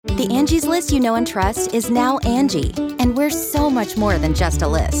The Angie's List you know and trust is now Angie, and we're so much more than just a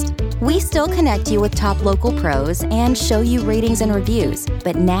list. We still connect you with top local pros and show you ratings and reviews,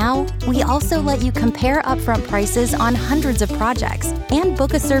 but now we also let you compare upfront prices on hundreds of projects and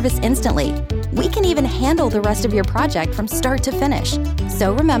book a service instantly. We can even handle the rest of your project from start to finish.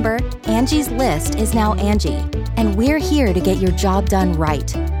 So remember, Angie's List is now Angie, and we're here to get your job done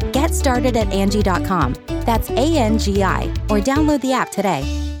right. Get started at Angie.com. That's ANGI, or download the app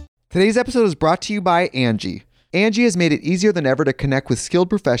today. Today's episode is brought to you by Angie. Angie has made it easier than ever to connect with skilled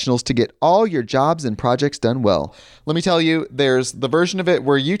professionals to get all your jobs and projects done well. Let me tell you, there's the version of it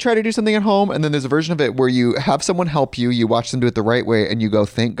where you try to do something at home, and then there's a version of it where you have someone help you, you watch them do it the right way, and you go,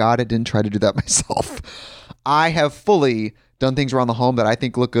 thank God I didn't try to do that myself. I have fully done things around the home that I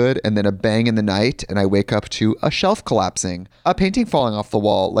think look good, and then a bang in the night, and I wake up to a shelf collapsing, a painting falling off the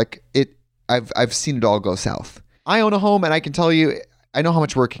wall. I've seen it all go south. I own a home, and I can tell you, I know how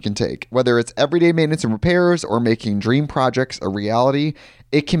much work it can take. Whether it's everyday maintenance and repairs or making dream projects a reality,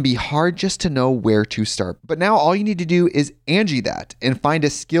 it can be hard just to know where to start. But now all you need to do is Angie that and find a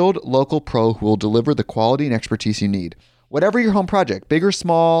skilled local pro who will deliver the quality and expertise you need. Whatever your home project, big or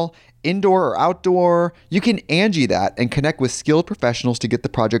small, indoor or outdoor, you can Angie that and connect with skilled professionals to get the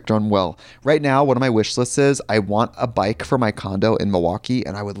project done well. Right now, one of my wish lists is I want a bike for my condo in Milwaukee,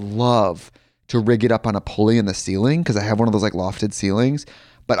 and I would love to rig it up on a pulley in the ceiling because I have one of those like lofted ceilings,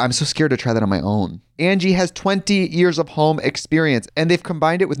 but I'm so scared to try that on my own. Angie has 20 years of home experience, and they've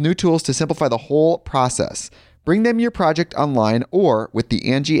combined it with new tools to simplify the whole process. Bring them your project online or with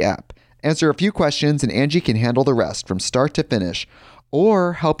the Angie app. Answer a few questions and Angie can handle the rest from start to finish,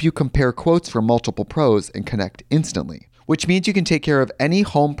 or help you compare quotes from multiple pros and connect instantly, which means you can take care of any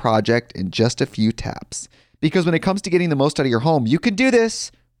home project in just a few taps. Because when it comes to getting the most out of your home, you can do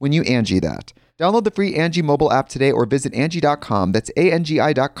this when you Angie that. Download the free Angie mobile app today or visit Angie.com. That's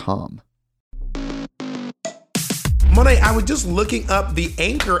ANGI.com. Monet, I was just looking up the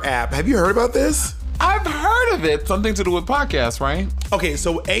Anchor app. Have you heard about this? I've heard of it. Something to do with podcasts, right? Okay,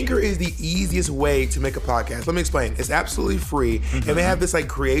 so Anchor is the easiest way to make a podcast. Let me explain. It's absolutely free. And they have this like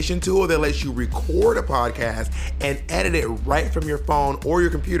creation tool that lets you record a podcast and edit it right from your phone or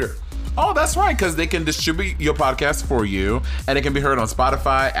your computer. Oh, that's right, because they can distribute your podcast for you, and it can be heard on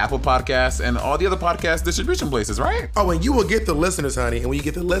Spotify, Apple Podcasts, and all the other podcast distribution places, right? Oh, and you will get the listeners, honey. And when you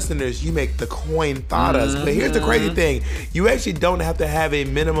get the listeners, you make the coin fadas. But here's the crazy thing. You actually don't have to have a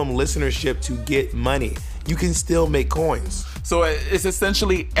minimum listenership to get money. You can still make coins. So it's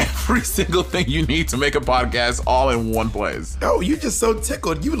essentially every single thing you need to make a podcast all in one place. Oh, you're just so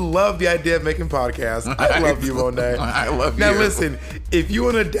tickled. You love the idea of making podcasts. I love you, Monet. I love you. Now listen, if you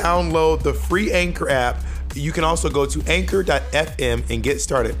want to download the free Anchor app, you can also go to anchor.fm and get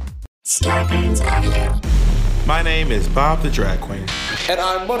started. My name is Bob the Drag Queen. And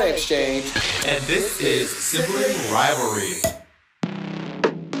I'm Monet Exchange. And this is Sibling Rivalry.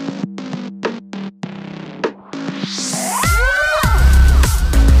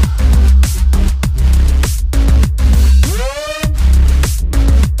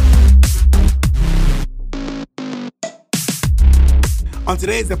 On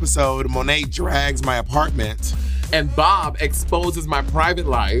today's episode, Monet drags my apartment. And Bob exposes my private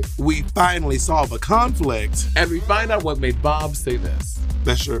life. We finally solve a conflict. And we find out what made Bob say this.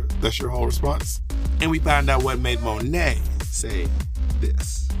 That's your whole response? And we find out what made Monet say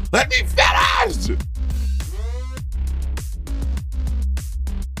this. Let me finish!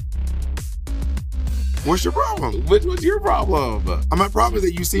 What's your problem? Which was your problem? My problem is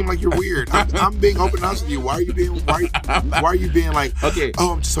that you seem like you're weird. I'm being open and honest with you. Why are you being like, okay?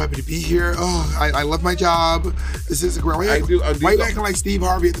 Oh, I'm just so happy to be here. Oh, I love my job. This is great. Why are you acting like Steve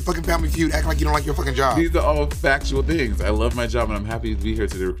Harvey at the fucking Family Feud? Acting like you don't like your fucking job. These are all factual things. I love my job and I'm happy to be here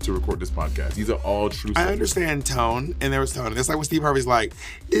to record this podcast. These are all true I understand tone, and there was tone. It's like when Steve Harvey's like,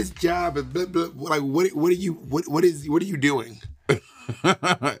 this job is blah, blah, like what are you doing?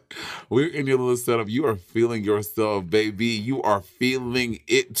 We're in your little setup. You are feeling yourself, baby. You are feeling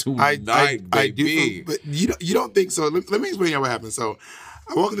it tonight, baby. I do, but you don't think so. Let me explain what happened. So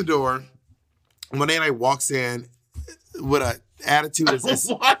I walk in the door. Monet and I walks in with an attitude.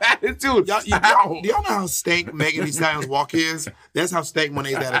 What attitude? Do y'all know how stank Megan Thee Stallion's walk is? That's how stank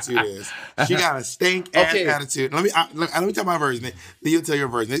Monet's attitude is. She got a stank ass attitude. Let me tell my version. Then you'll tell your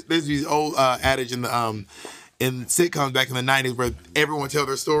version. There's these old adage in in sitcoms back in the 90s where everyone would tell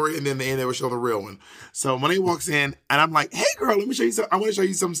their story and then the end they would show the real one. So Monet walks in and I'm like, hey girl, let me show you some. I want to show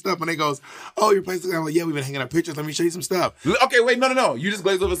you some stuff. Monet goes, oh, your place looks. I'm like, yeah, we've been hanging up pictures. Let me show you some stuff. Okay, wait, no. You just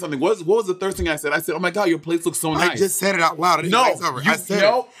glazed over something. What was the third thing I said? I said, oh my God, your place looks so nice. I just said it out loud. I didn't glaze over. I said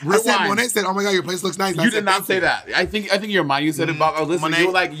it. I said, Monet said, oh my God, your place looks nice. You did not say that. I think in your mind you said it, Bob. Oh, listen,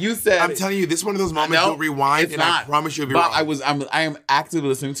 Monet, you said. I'm telling you, this is one of those moments you'll rewind, and I promise you'll be wrong. I am actively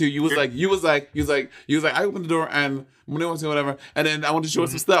listening to you. You was like, I opened the door and Monet wants to whatever, and then I want to show her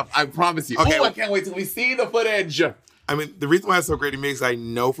some stuff. I promise you. Okay. Oh, I can't wait till we see the footage. I mean, the reason why it's so great to me is I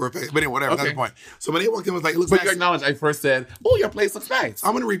know for a fact. But anyway, whatever. That's the point. So Monet walked in and was like, it looks nice. But you acknowledge I first said, oh, your place looks nice.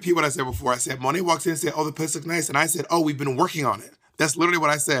 I'm going to repeat what I said before. I said, Monet walks in and said, oh, the place looks nice. And I said, oh, we've been working on it. That's literally what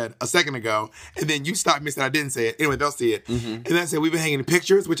I said a second ago. And then you stopped me and said I didn't say it. Anyway, they'll see it. Mm-hmm. And then I said, we've been hanging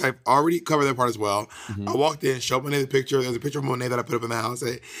pictures, which I've already covered that part as well. Mm-hmm. I walked in, showed Monet the picture. There's a picture of Monet that I put up in the house. I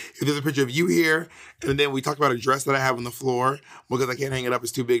say, if there's a picture of you here. And then we talked about a dress that I have on the floor because I can't hang it up.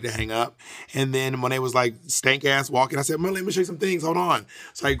 It's too big to hang up. And then Monet was like, stank ass walking. I said, Monet, let me show you some things. Hold on.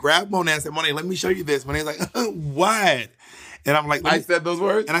 So I grabbed Monet and said, Monet, let me show you this. Monet's like, what? And I'm like, I said those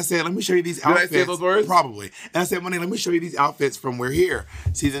words? And I said, let me show you these outfits. Did I say those words? Probably. And I said, Monet, let me show you these outfits from We're Here,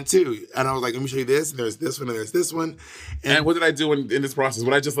 season 2. And I was like, let me show you this. And there's this one and there's this one. And what did I do in this process?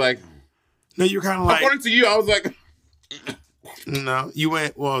 Would I just like... No, you're kind of like... According to you, I was like... No, you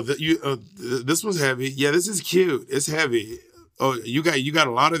went, well, this was heavy. Yeah, this is cute. It's heavy. Oh, you got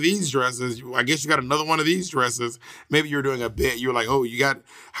a lot of these dresses. I guess you got another one of these dresses. Maybe you were doing a bit. You were like, oh, you got...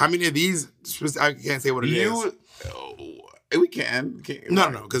 How many of these... I can't say what it is. We can.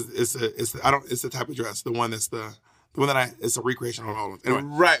 No, because it's the type of dress. The one that's it's a recreation on all of them.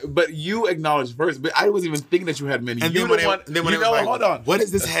 Anyway. Right, but you acknowledged first. But I wasn't even thinking that you had many. And then hold on. What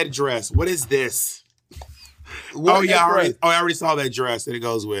is this headdress? What is this? I already saw that dress that it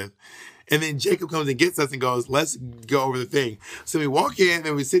goes with. And then Jacob comes and gets us and goes, let's go over the thing. So we walk in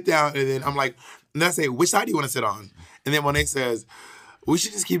and we sit down and then I'm like, and I say, which side do you want to sit on? And then Monet says, we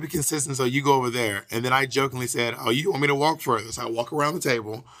should just keep it consistent so you go over there. And then I jokingly said, oh, you want me to walk further? So I walk around the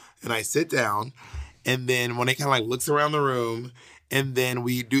table and I sit down. And then Monet kind of like looks around the room. And then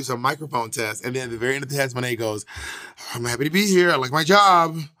we do some microphone tests. And then at the very end of the test, Monet goes, I'm happy to be here. I like my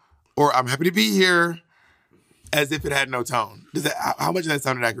job. Or I'm happy to be here. As if it had no tone. How much of that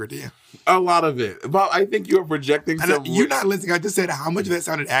sounded accurate to you? A lot of it. But I think you're projecting some... You're not listening. I just said how much of that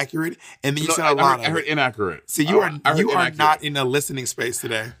sounded accurate, and then you said a lot of it. I heard inaccurate. So you are not in a listening space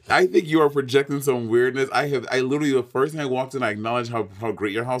today. I think you are projecting some weirdness. I literally, the first time I walked in, I acknowledged how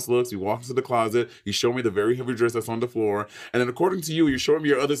great your house looks. You walked into the closet. You showed me the very heavy dress that's on the floor. And then according to you, you're showing me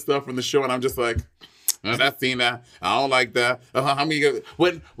your other stuff from the show, and I'm just like... I've seen that. I don't like that. How many?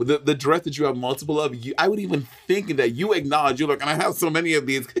 When the dress that you have multiple of, I would even think that you acknowledge. You're like, and I have so many of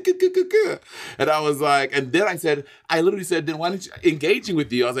these. And I was like, and then I literally said, then why didn't you, engaging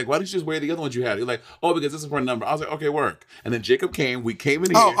with you? I was like, why didn't you just wear the other ones you had? You're like, oh, because this is for a number. I was like, okay, work. And then Jacob came. We came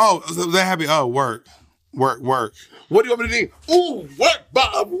in here. So they're happy. Oh, work. What do you want me to do? Ooh, work,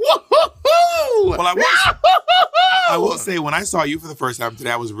 Bob. Woo-hoo-hoo. Well, I will say, when I saw you for the first time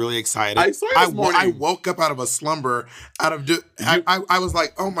today, I was really excited. I saw you this morning. I woke up out of a slumber. I was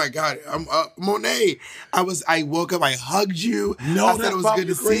like, oh my God, Monet. I woke up. I hugged you. No, I said it was good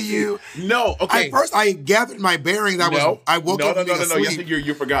to see you. No, okay. At first, I gathered my bearings. I woke up. No. You think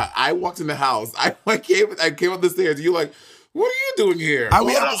you forgot. I walked in the house. I came up the stairs. And you like. What are you doing here? I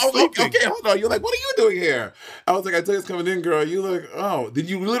was sleeping. Okay, hold on. You're like, what are you doing here? I was like, I tell you it's coming in, girl. You like, oh. Then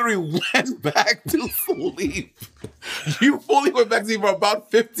you literally went back to sleep. You fully went back to sleep for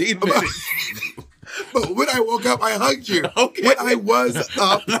about 15 minutes. But when I woke up, I hugged you. Okay. When I was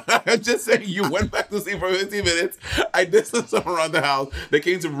up. I'm just saying, you went back to sleep for 15 minutes. I did some stuff around the house. They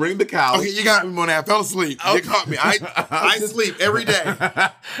came to bring the couch. Okay, you got me, Monet. I fell asleep. Okay. You caught me. I sleep every day.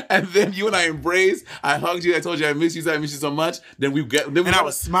 And then you and I embraced. I hugged you. I told you I miss you. I miss you so much. I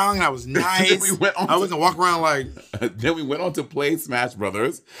was smiling. I was nice. I wasn't walking around like. Then we went on to play Smash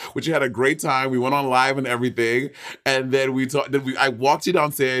Brothers, which you had a great time. We went on live and everything. And then we talked. I walked you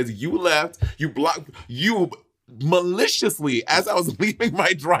downstairs. You left. You maliciously, as I was leaving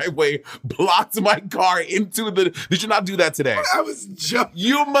my driveway, blocked my car into the... Did you not do that today? I was joking.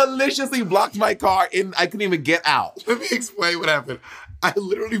 You maliciously blocked my car in... I couldn't even get out. Let me explain what happened. I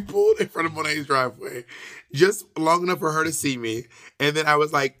literally pulled in front of Monet's driveway just long enough for her to see me. And then I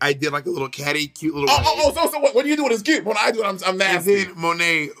was like, I did like a little catty, cute little... So what do you do when it's cute? When I do it, I'm nasty. And then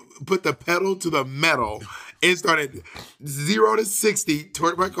Monet put the pedal to the metal and started 0 to 60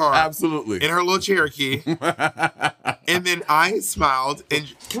 toward my car. Absolutely. In her little Cherokee. And then I smiled.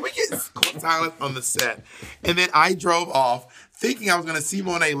 And can we get silence on the set? And then I drove off thinking I was going to see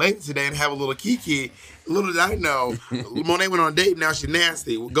Monet later today and have a little kiki. Little did I know, Monet went on a date, now she's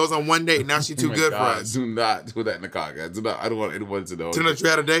nasty. Goes on one date, now she's too good for us. Do not do that in the car, guys. Do not. I don't want anyone to know. To know you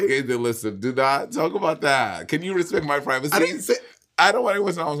had a date? Okay, then listen, do not talk about that. Can you respect my privacy? I didn't say... I don't want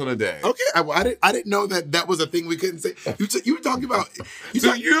anyone to know I was on a date. Okay, I didn't know that was a thing we couldn't say. You were talking about...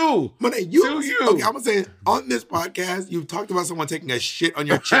 You. Monet, you. Okay, I'm going to say, on this podcast, you've talked about someone taking a shit on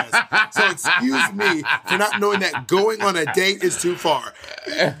your chest. So excuse me for not knowing that going on a date is too far.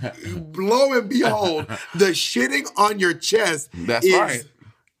 Lo and behold, the shitting on your chest That's right.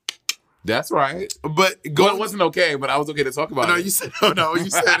 That's right. But it wasn't okay, but I was okay to talk about it. No, you said you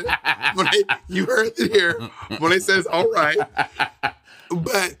said it. You heard it here. When they says all right.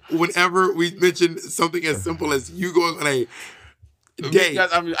 But whenever we mention something as simple as you going on a date.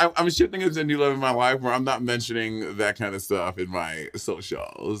 Because I'm shifting into a new level in my life where I'm not mentioning that kind of stuff in my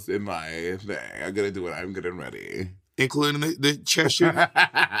socials, in my thing. I'm gonna do it. I'm good and ready. Including the chest shooting?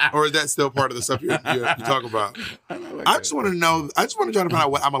 Or is that still part of the stuff you talk about? I just want to know. I just want to try to find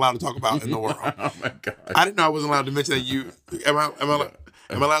out what I'm allowed to talk about in the world. Oh my God. I didn't know I wasn't allowed to mention that you. Am I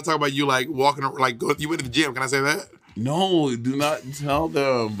allowed to talk about you like walking, like you went to the gym? Can I say that? No, do not tell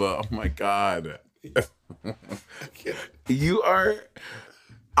them. Oh my God. You are.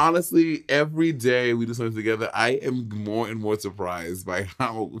 Honestly, every day we do something together, I am more and more surprised by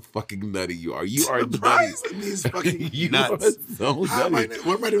how fucking nutty you are. You are nutty. These fucking You nuts. are so nutty.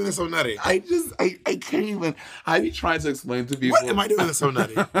 What am I doing that's so nutty? I can't even. I be trying to explain to people. What am I doing that's so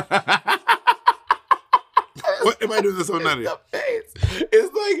nutty? What am I doing that's so nutty? The face.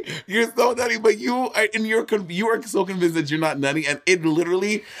 It's like you're so nutty, but you are so convinced that you're not nutty, and it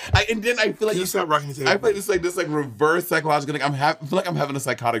literally. And then I feel like you stop rocking the table. I feel like it's like this reverse psychological thing. I feel like I'm having a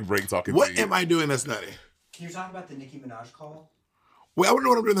psychotic break talking. What to you. am I doing that's nutty? Can you talk about the Nicki Minaj call? Well, I want to know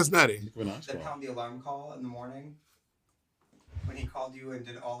what I'm doing that's nutty. The pound the alarm call in the morning. When he called you and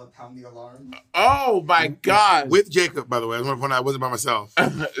did all the pound the alarm. Oh my God! With Jacob, by the way, when I wasn't by myself.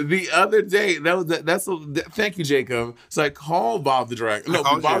 The other day, thank you, Jacob. So I called Bob the drag. No,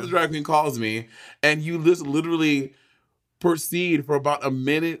 Bob the drag queen calls me, and you just literally proceed for about a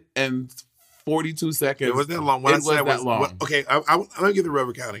minute and 42 seconds. It was that long. It was that long. Okay, I'm gonna give the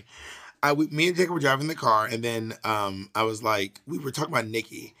River County. Me and Jacob were driving the car, and then I was like, we were talking about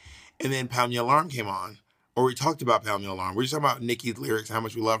Nicki, and then Pound Your Alarm came on. Or we talked about Pound Your Alarm. We were just talking about Nicki's lyrics, how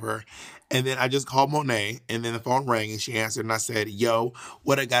much we love her. And then I just called Monet, and then the phone rang, and she answered, and I said, yo,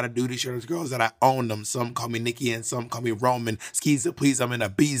 what I gotta do to show these girls that I own them. Some call me Nicki, and some call me Roman. Skeezer, please, I'm in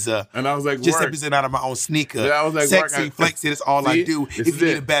Ibiza. And I was like, just represent out of my own sneaker. Yeah, I was like, sexy, flexy, that's all I do. If you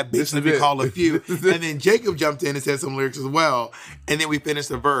need a bad bitch, let me call a few. And then Jacob jumped in and said some lyrics as well. And then we finished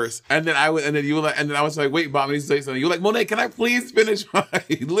the verse. And then I was like, wait, Bob, I need to say something. You were like, Monet, can I please finish my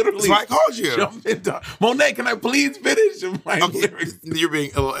literally? So I called you. Monet, can I please finish my lyrics? You're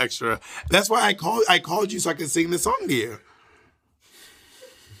being a little extra. That's why I called you so I could sing this song to you.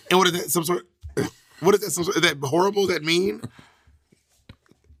 And what is that? Some sort? What is that? Some sort? Is that horrible? Is that mean?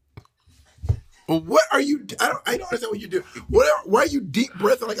 What are you? I don't understand what you do. Why are you deep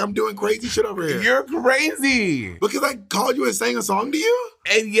breathing like I'm doing crazy shit over here? You're crazy because I called you and sang a song to you.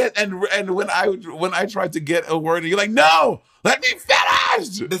 And yet, and when I tried to get a word, and you're like, no, let me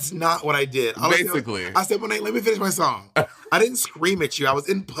finish. That's not what I did. Basically, I said, Monet, let me finish my song. I didn't scream at you. I was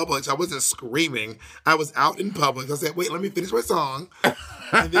in public, so I wasn't screaming. I was out in public. I said, wait, let me finish my song,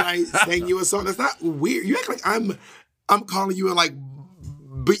 and then I sang you a song. That's not weird. You act like I'm calling you and like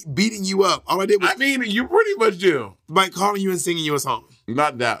beating you up. All I did was. I mean, you pretty much do by calling you and singing you a song.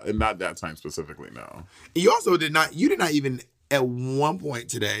 Not that time specifically. No. You also did not even at one point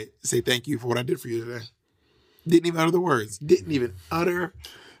today say thank you for what I did for you today. Didn't even utter the words. Didn't even utter.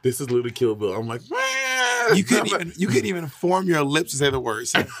 This is literally Kill Bill. I'm like, man. You couldn't even form your lips to say the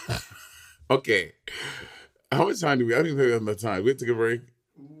words. Okay. How much time do we? I don't even think we have enough time. We have to take a break.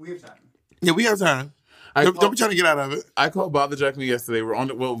 We have time. Yeah, we have time. Don't be trying to get out of it. I called Bob the Drag Queen yesterday.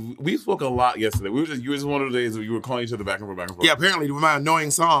 We spoke a lot yesterday. You were just one of the days where you were calling each other back and forth. Yeah, apparently with my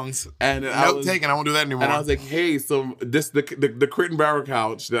annoying songs. And note taken, I won't do that anymore. And I was like, hey, so the Crate and Barrel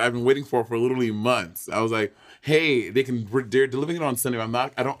couch that I've been waiting for literally months. I was like, hey, they're delivering it on Sunday.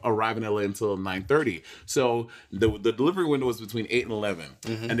 I don't arrive in LA until 9:30. So the delivery window was between 8 and 11.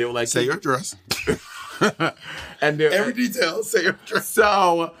 Mm-hmm. And they were like, say your address. And every detail, say your address.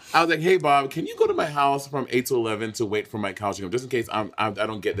 So I was like, hey Bob, can you go to my house from 8 to 11 to wait for my couch to come, just in case I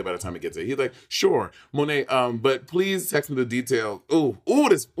don't get there by the time it gets there. He's like, sure, Monet, but please text me the details. Ooh,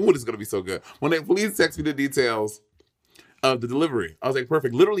 this is gonna be so good. Monet, please text me the details of the delivery. I was like,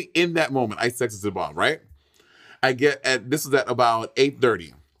 perfect. Literally in that moment, I texted to Bob, right? This was at about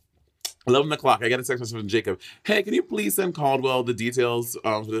 8:30. 11 o'clock, I get a text message from Jacob. Hey, can you please send Caldwell the details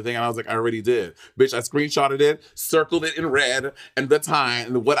for the thing? And I was like, I already did. Bitch, I screenshotted it, circled it in red, and the time,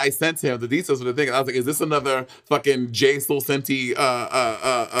 and what I sent him, the details for the thing. And I was like, is this another fucking Jay Solcenti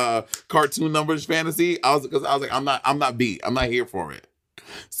cartoon numbers fantasy? I was like, I'm not beat. I'm not here for it.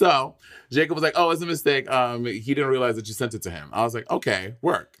 So Jacob was like, oh, it's a mistake. He didn't realize that you sent it to him. I was like, okay,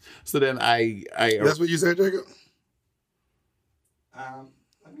 work. So then I That's what you said, Jacob?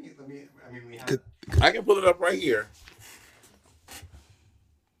 We have. I can pull it up right here.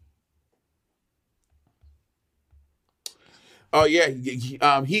 Oh yeah,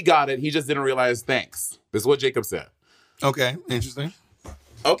 he got it. He just didn't realize. Thanks. This is what Jacob said. Okay, interesting.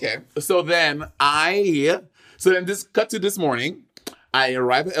 Okay, so then this cut to this morning. I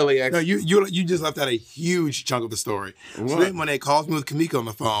arrive at LAX. No, you just left out a huge chunk of the story. What? So then Monet calls me with Kamika on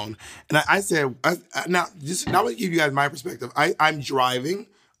the phone, and I said, now to give you guys my perspective. I'm driving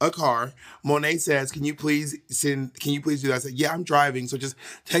a car. Monet says, can you please do that? I said, yeah, I'm driving, so just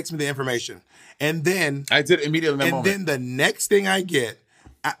text me the information. And then I did immediately. And then the next thing I get,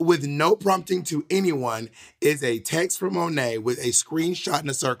 with no prompting to anyone, is a text from Monet with a screenshot and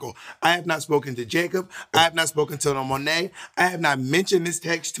a circle. I have not spoken to Jacob. I have not spoken to Monet. I have not mentioned this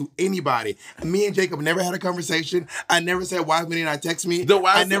text to anybody. Me and Jacob never had a conversation. I never said, why would not text me?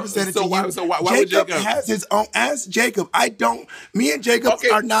 I never said it to you. So why would Jacob has his own. Ask Jacob. Me and Jacob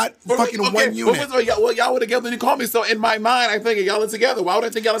are not fucking one unit. Well, y'all were together when you called me. So in my mind, I think y'all are together. Why would I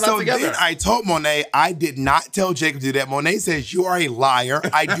think y'all are not together? So then I told Monet, I did not tell Jacob to do that. Monet says, you are a liar.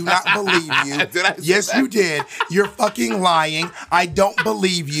 I do not believe you. Yes, you did. You're fucking lying. I don't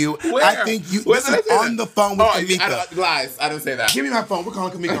believe you. Where? I think you. This is on the phone with Kamika. Lies. I didn't say that. Give me my phone. We're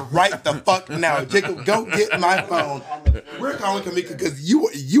calling Kamika right the fuck now. Jacob, go get my phone. We're calling Kamika because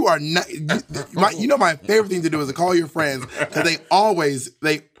you are not. You know my favorite thing to do is to call your friends because no,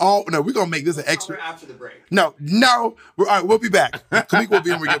 we're gonna make this an extra. After the break. No. All right, we'll be back. Kamika will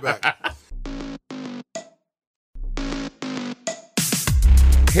be when we get back.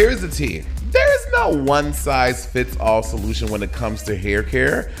 Here's the tea. There is no one-size-fits-all solution when it comes to hair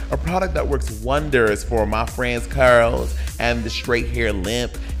care. A product that works wonders for my friend's curls and the straight hair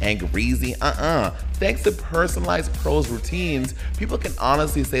limp and greasy. Thanks to personalized Prose routines, people can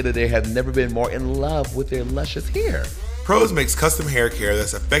honestly say that they have never been more in love with their luscious hair. Prose makes custom hair care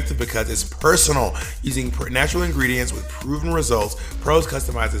that's effective because it's personal. Using natural ingredients with proven results, Prose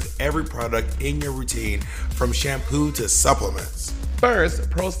customizes every product in your routine, from shampoo to supplements. First,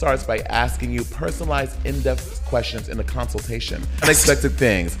 Prose starts by asking you personalized, in-depth questions in the consultation. Unexpected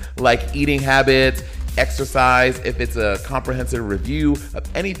things like eating habits, exercise, if it's a comprehensive review of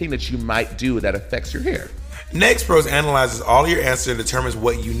anything that you might do that affects your hair. Next, Prose analyzes all your answers and determines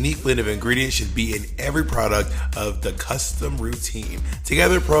what unique blend of ingredients should be in every product of the custom routine.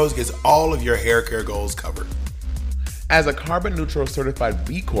 Together, Prose gets all of your hair care goals covered. As a carbon neutral certified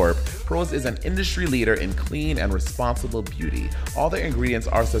B Corp, Prose is an industry leader in clean and responsible beauty. All their ingredients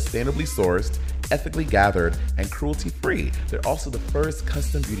are sustainably sourced, ethically gathered, and cruelty-free. They're also the first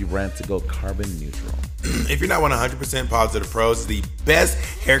custom beauty brand to go carbon neutral. If you're not 100% positive Prose is the best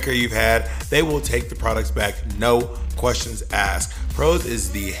hair care you've had, they will take the products back, no questions asked. Prose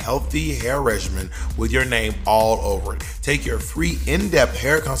is the healthy hair regimen with your name all over it. Take your free in-depth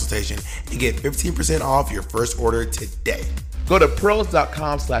hair consultation and get 15% off your first order today. Go to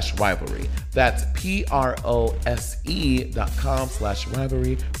prose.com/rivalry. That's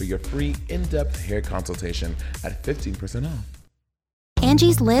prose.com/rivalry for your free in-depth hair consultation at 15% off.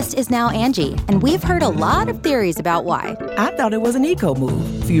 Angie's List is now Angie, and we've heard a lot of theories about why. I thought it was an eco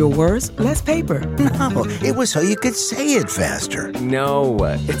move. Fewer words, less paper. No, it was so you could say it faster. No,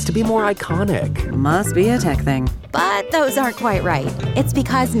 it's to be more iconic. Must be a tech thing. But those aren't quite right. It's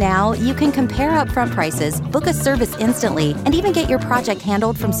because now you can compare upfront prices, book a service instantly, and even get your project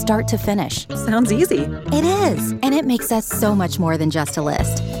handled from start to finish. Sounds easy. It is, and it makes us so much more than just a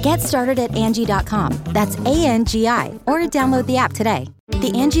list. Get started at Angie.com. That's ANGI, or download the app today.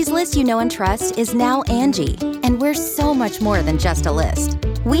 The Angie's List you know and trust is now Angie, and we're so much more than just a list.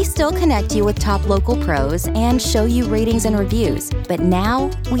 We still connect you with top local pros and show you ratings and reviews, but now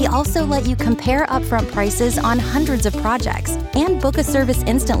we also let you compare upfront prices on hundreds of projects and book a service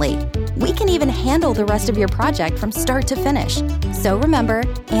instantly. We can even handle the rest of your project from start to finish. So remember,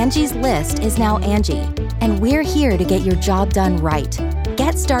 Angie's List is now Angie, and we're here to get your job done right.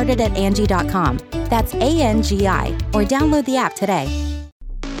 Get started at Angie.com. That's ANGI, or download the app today.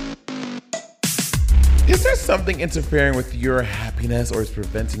 Is there something interfering with your happiness or is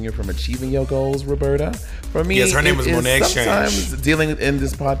preventing you from achieving your goals, Roberta? For me, yes, her name is Monet Exchange. Exchange. Sometimes dealing in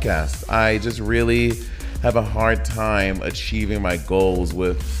this podcast, I just really have a hard time achieving my goals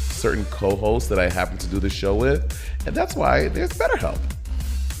with certain co-hosts that I happen to do the show with, and that's why there's BetterHelp.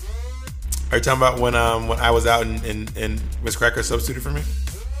 Are you talking about when I was out and Miss Cracker substituted for me?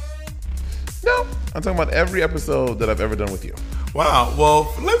 No, I'm talking about every episode that I've ever done with you. Wow.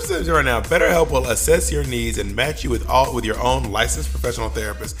 Well, listen to right now. BetterHelp will assess your needs and match you with your own licensed professional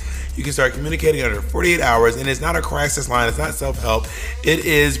therapist. You can start communicating under 48 hours, and it's not a crisis line. It's not self-help. It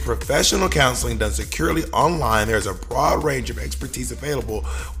is professional counseling done securely online. There's a broad range of expertise available,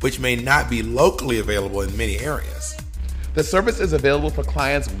 which may not be locally available in many areas. The service is available for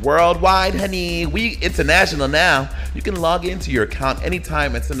clients worldwide, honey. We international now. You can log into your account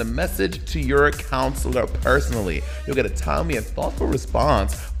anytime and send a message to your counselor personally. You'll get a timely and thoughtful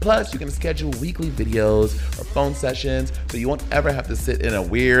response. Plus, you can schedule weekly videos or phone sessions so you won't ever have to sit in a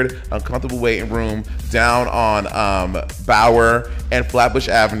weird, uncomfortable waiting room down on Bower and Flatbush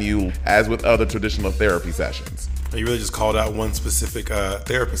Avenue as with other traditional therapy sessions. You really just called out one specific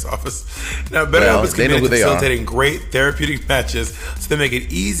therapist office. Now, BetterHelp is committed to facilitating great therapeutic matches, so they make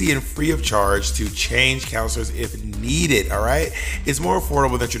it easy and free of charge to change counselors if needed, all right? It's more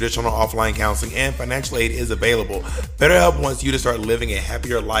affordable than traditional offline counseling, and financial aid is available. BetterHelp wants you to start living a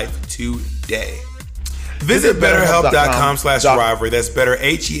happier life today. Visit BetterHelp.com/rivalry. That's better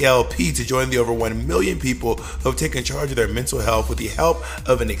HELP to join the over 1 million people who have taken charge of their mental health with the help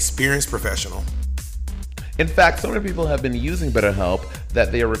of an experienced professional. In fact, so many people have been using BetterHelp that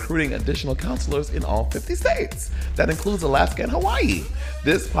they are recruiting additional counselors in all 50 states. That includes Alaska and Hawaii.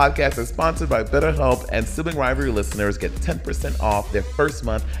 This podcast is sponsored by BetterHelp, and Sibling Rivalry listeners get 10% off their first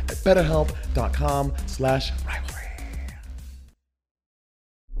month at BetterHelp.com/rivalry.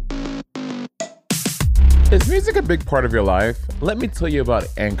 Is music a big part of your life? Let me tell you about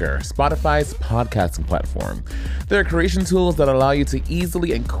Anchor, Spotify's podcasting platform. There are creation tools that allow you to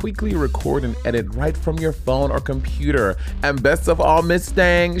easily and quickly record and edit right from your phone or computer. And best of all, Miss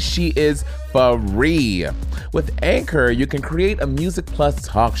Stang, she is free. With Anchor, you can create a Music Plus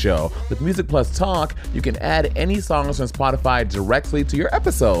talk show. With Music Plus Talk, you can add any songs from Spotify directly to your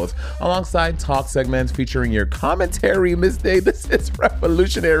episodes, alongside talk segments featuring your commentary. Miss Stang, this is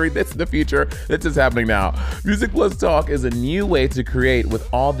revolutionary. This is the future. This is happening now. Music Plus Talk is a new way to create with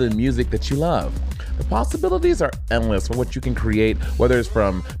all the music that you love. The possibilities are endless for what you can create, whether it's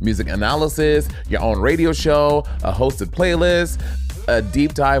from music analysis, your own radio show, a hosted playlist, a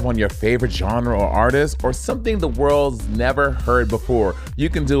deep dive on your favorite genre or artist, or something the world's never heard before. You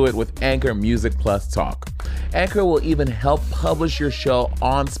can do it with Anchor Music Plus Talk. Anchor will even help publish your show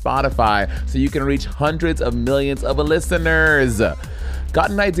on Spotify so you can reach hundreds of millions of listeners. Got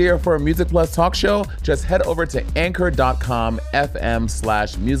an idea for a Music Plus talk show? Just head over to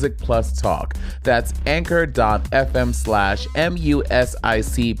anchor.com/Music Plus Talk. That's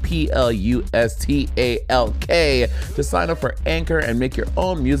anchor.fm/MUSICPLUSTALK to sign up for Anchor and make your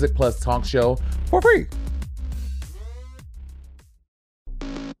own Music Plus talk show for free.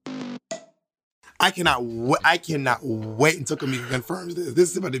 I cannot wait until Kamika confirms this.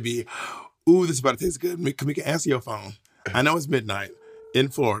 This is about to be, this is about to taste good. Kamika, answer your phone. I know it's midnight in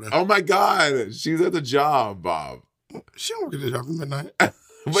Florida. Oh my God, she's at the job, Bob. She don't work at the job at midnight.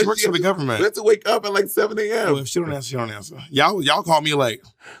 She works for the government. We have to wake up at like 7 a.m. Well, if she don't answer, she don't answer. Y'all call me late.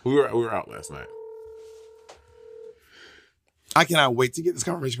 We were out last night. I cannot wait to get this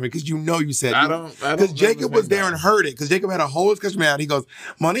confirmation because you said I don't because Jacob was there and heard it because Jacob had a whole discussion about it. He goes,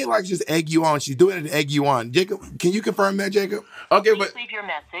 Monet likes to just egg you on. She's doing it to egg you on. Jacob, can you confirm that, Jacob? Okay, but leave your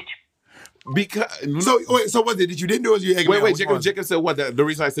message. Because so what did you didn't do it? You wait, Jacob said what? The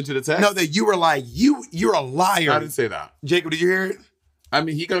reason I sent you the text? No, that you were like you're a liar. I didn't say that. Jacob, did you hear it? I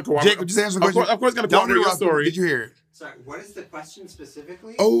mean, he gonna corroborate. Jacob, just answer the question. Of course, gonna corroborate your story. Did you hear it? Sorry, what is the question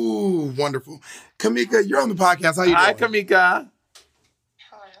specifically? Oh, wonderful, Kamika, you're on the podcast. How you doing? Hi, Kamika.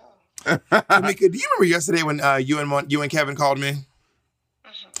 Kamika, do you remember yesterday when you and Kevin called me?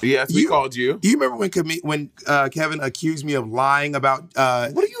 Yes, we called you. Do you remember when Kevin accused me of lying about? What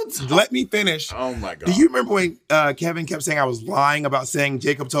are you? Let me finish. Oh my God. Do you remember when Kevin kept saying I was lying about saying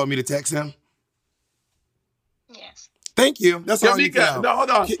Jacob told me to text him? Yes. Thank you. That's all I need to know. No,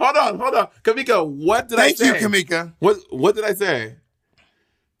 hold on. Kamika, what did I say? Thank you, Kamika. What did I say?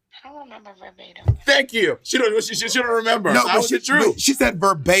 I don't remember verbatim. Thank you. She don't remember. No, but she said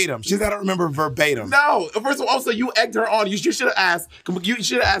verbatim. She said I don't remember verbatim. No. First of all, also you egged her on. You should have asked. You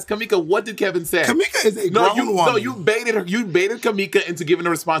should have asked Kamika, what did Kevin say? Kamika is a grown woman. No, you baited her. You baited Kamika into giving the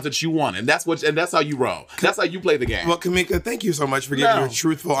response that she wanted. That's how you roll. That's how you play the game. Well, Kamika, thank you so much for giving your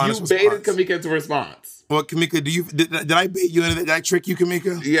truthful, honest response. You baited Kamika into response. Well, Kamika, did I bait you into that? Did I trick you,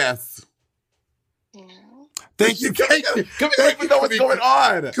 Kamika? Yes. Thank you. Kamika, you know what's going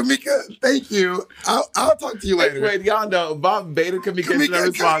on. Kamika, thank you. I'll talk to you later. Wait, y'all know Bob baited Kamika into the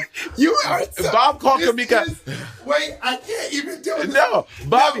response. You are Bob called Kamika. Wait, I can't even do it. No,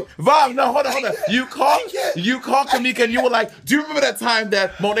 Bob, no, hold on. You called Kamika and you were like, do you remember that time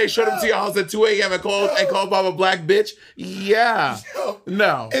that Monet showed up to your house at 2 a.m. and called Bob a black bitch? Yeah.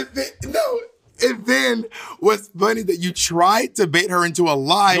 No. And then what's funny that you tried to bait her into a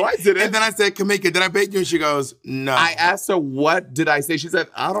lie. No, I didn't. And then I said, Kamika, did I bait you? And she goes, no. I asked her, what did I say? She said,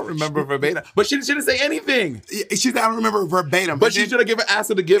 I don't remember verbatim. But she didn't say anything. She said, I don't remember verbatim. But she should have asked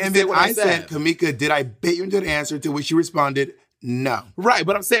her to give and me then what I said. Kamika, did I bait you into the answer? To which she responded, no. Right,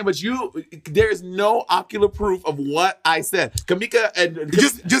 but I'm saying, there is no ocular proof of what I said. Kamika and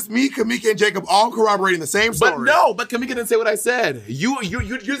just me, Kamika, and Jacob all corroborating the same story. But Kamika didn't say what I said. You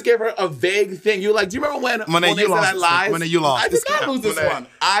just gave her a vague thing. You're like, do you remember when Monet said I lied? Monet, you lost. I did not lose this one.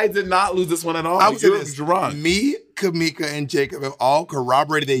 I did not lose this one at all. I was drunk. Me, Kamika, and Jacob have all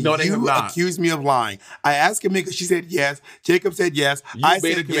corroborated that you accused me of lying. I asked Kamika, she said yes. Jacob said yes. I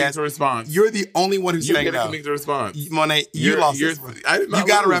said yes. Response. You're the only one who's saying no. You baited Kamika to response. Monet, you lost this one. You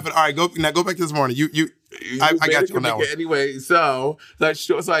got to wrap it. All right, go back to this morning. I got you on that one. Anyway, so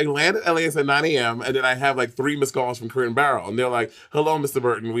I landed at LAX at 9 a.m. and then I have like 3 missed calls from Crate and Barrel, and they're like, "Hello, Mr.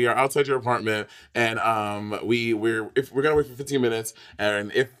 Burton, we are outside your apartment, and we're gonna wait for 15 minutes,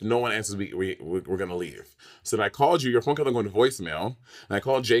 and if no one answers, we're gonna leave." So then I called you. Your phone kept going to voicemail, and I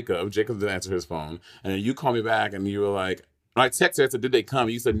called Jacob. Jacob didn't answer his phone, and then you called me back, and you were like, I texted her. I said, "Did they come?"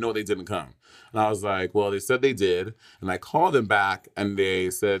 You said, "No, they didn't come." And I was like, "Well, they said they did." And I called them back, and they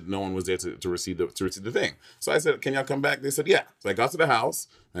said no one was there to receive the thing. So I said, "Can y'all come back?" They said, "Yeah." So I got to the house,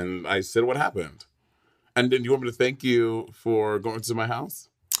 and I said what happened. And then you want me to thank you for going to my house?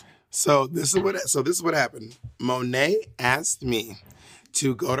 So this is what happened. Monet asked me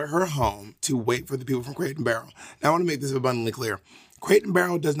to go to her home to wait for the people from Crate and Barrel. Now I want to make this abundantly clear. Crate and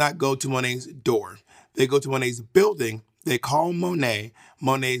Barrel does not go to Monet's door. They go to Monet's building. They call Monet.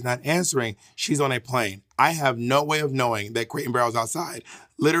 Monet's not answering. She's on a plane. I have no way of knowing that Crate and Barrel's outside.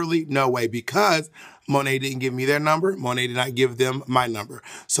 Literally no way, because Monet didn't give me their number. Monet did not give them my number.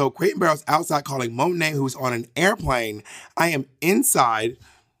 So Crate and Barrel's outside calling Monet, who's on an airplane. I am inside.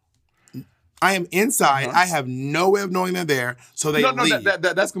 Uh-huh. I have no way of knowing they're there. So they leave.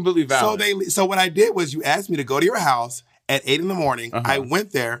 That's completely valid. So what I did was, you asked me to go to your house at 8 a.m. Uh-huh. I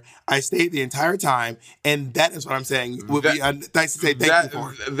went there. I stayed the entire time, and that is what I'm saying would be nice to say thank you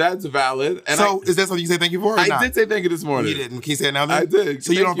for. That's valid. And is that something you say thank you for? I did say thank you this morning. You didn't. Can you say it now? Then? I did.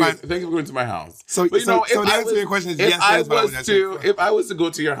 So thank you for going to my house. So the answer to your question is yes. If I was to go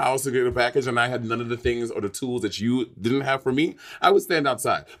to your house to get a package and I had none of the things or the tools that you didn't have for me, I would stand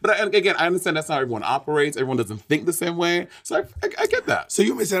outside. But again, I understand that's how everyone operates. Everyone doesn't think the same way. So I get that. So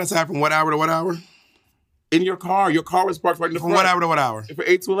you may stand outside from what hour to what hour? In your car was parked right in the front. From what hour to what hour? For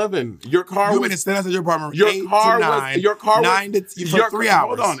 8 to 11. Your car you mean to stand outside your apartment your 8 car to 9. Was, your car 9 was, to for 3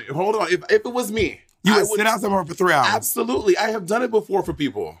 hours. Hold on. If it was me, you would sit outside for 3 hours. Absolutely. I have done it before for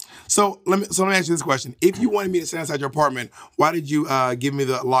people. So let me ask you this question. If you wanted me to stand outside your apartment, why did you give me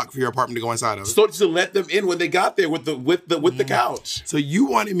the lock for your apartment to go inside of it? So to let them in when they got there with the couch. So you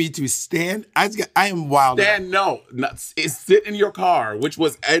wanted me to stand? I am wild. Sit in your car, which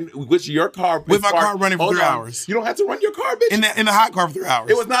your car with my car running for 3 hours. You don't have to run your car, bitch. In the hot car for 3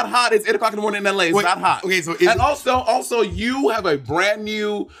 hours. It was not hot. It's 8 o'clock in the morning in LA. It's not hot. Okay, so also you have a brand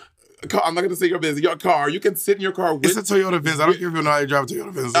new car. I'm not going to say your business. Your car. You can sit in your car with. It's a Toyota Venz. I don't care if you know how to drive a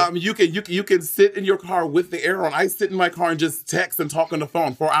Toyota Venz. You can sit in your car with the air on. I sit in my car and just text and talk on the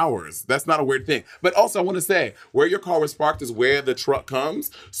phone for hours. That's not a weird thing. But also, I want to say, where your car was parked is where the truck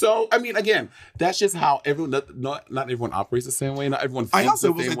comes. So, I mean, again, that's just how everyone. Not everyone operates the same way. Not everyone thinks the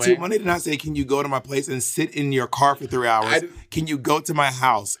same way. I also will say too. Money did not say, "Can you go to my place and sit in your car for 3 hours?" Can you go to my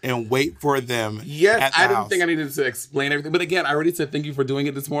house and wait for them? Yes, I didn't think I needed to explain everything. But again, I already said thank you for doing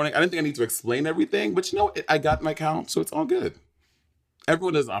it this morning. I didn't think I need to explain everything. But I got my count, so it's all good.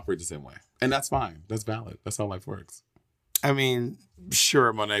 Everyone doesn't operate the same way. And that's fine. That's valid. That's how life works. I mean,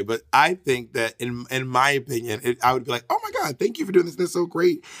 sure, Monet, but I think that in my opinion, I would be like, oh my God, thank you for doing this. That's so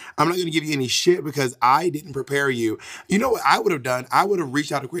great. I'm not going to give you any shit because I didn't prepare you. You know what I would have done? I would have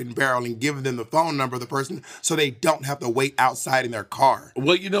reached out to Crate and Barrel and given them the phone number of the person so they don't have to wait outside in their car.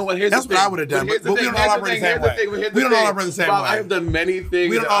 Well, you know what? That's what I would have done. But we don't all operate the same way. We don't all operate the same way. I have done many things.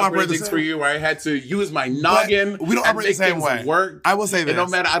 We don't all operate the same for you where I had to use my noggin. We don't operate the same way. Work. I will say this. And no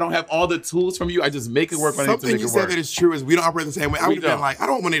matter, I don't have all the tools from you. I just make it work when I need to make it work. Something you said that is true is we don't operate the same way. would have been like, I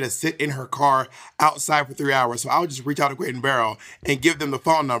don't want Monet to sit in her car outside for 3 hours, so I would just reach out to Crate and Barrel and give them the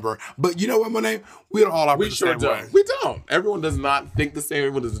phone number. But you know what, Monet? We don't all operate the same way. We don't. Everyone does not think the same.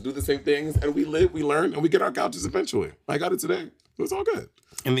 Everyone doesn't do the same things. And we live, we learn, and we get our couches eventually. I got it today. It was all good.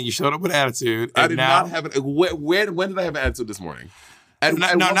 And then you showed up with attitude. I did not have it. When did I have an attitude this morning?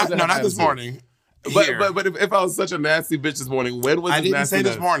 Not this morning. But if I was such a nasty bitch this morning, when was I didn't say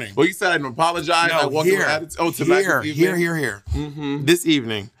this morning. Well, you said I didn't apologize. No, I walked here. attitude. Oh, tonight. Here. Mm-hmm. This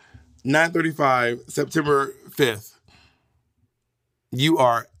evening, 9:35, September 5th. You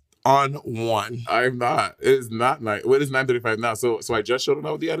are on one. I'm not. It is not night. Well, it is 9:35 now. So I just showed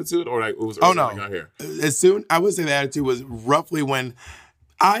up with the attitude, or it was early when I got here. As soon, I would say the attitude was roughly when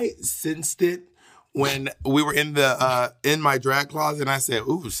I sensed it when we were in the in my drag closet, and I said,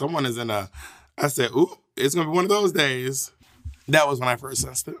 "Ooh, someone is in a." I said, "Ooh, it's gonna be one of those days." That was when I first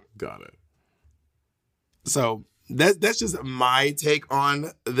sensed it. Got it. So that's just my take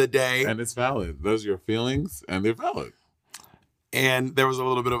on the day, and it's valid. Those are your feelings, and they're valid. And there was a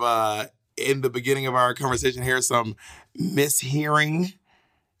little bit of in the beginning of our conversation here, some mishearing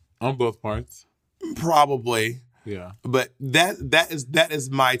on both parts, probably. Yeah, but that is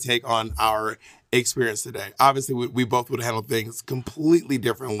my take on our experience today. Obviously, we both would handle things completely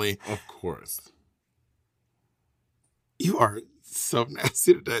differently. Of course. You are so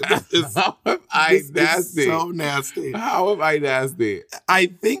nasty today. How am I nasty? So nasty. How am I nasty? I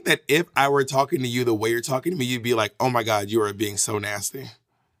think that if I were talking to you the way you're talking to me, you'd be like, "Oh my God, you are being so nasty."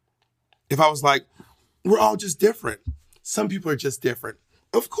 If I was like, "We're all just different. Some people are just different."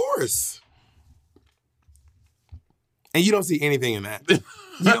 Of course. And you don't see anything in that.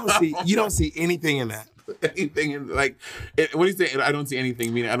 You don't see anything in that. Anything in when you say I don't see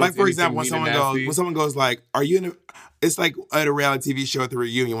anything meaning. I don't like see for example, when nasty. someone goes like, "Are you in a?" It's like at a reality TV show at the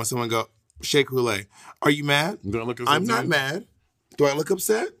reunion when someone go, "Shea Coulee, are you mad?" Do I look upset? I'm not mad. Do I look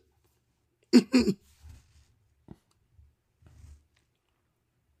upset?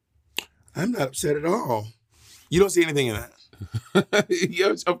 I'm not upset at all. You don't see anything in that.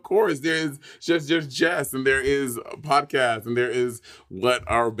 Yes, of course. There's jest, and there is a podcast, and there is what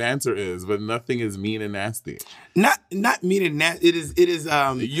our banter is, but nothing is mean and nasty. Not mean and nasty. It is.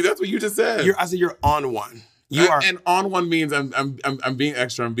 That's what you just said. I said you're on one. You are, and on one means I'm being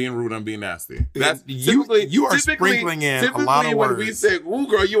extra, I'm being rude, I'm being nasty. That's you are sprinkling in a lot of words. When we say, "Ooh,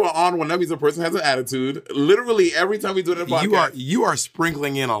 girl, you are on one," that means the person has an attitude. Literally every time we do it on the podcast, you are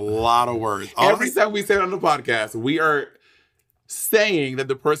sprinkling in a lot of words. Every time we say it on the podcast, we are saying that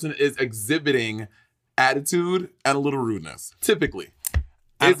the person is exhibiting attitude and a little rudeness. Typically,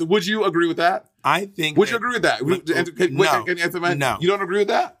 would you agree with that? I think. Would you agree with that? Can you answer my? No. You don't agree with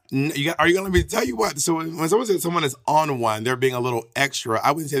that? Are you going to let me tell you what? So when someone says someone is on one, they're being a little extra.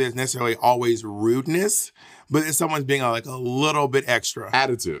 I wouldn't say there's necessarily always rudeness, but if someone's being like a little bit extra.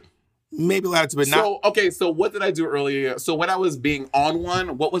 Attitude. Maybe attitude, but not. So what did I do earlier? So when I was being on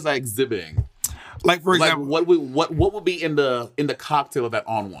one, what was I exhibiting? Like for example, what would be in the cocktail of that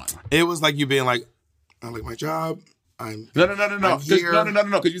on one? It was like you being like, I like my job. No.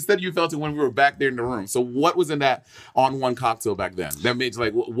 Because you said you felt it when we were back there in the room. So what was in that on one cocktail back then? That made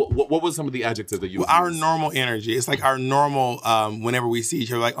like what was some of the adjectives that you? Well, our normal energy. It's like our normal. Whenever we see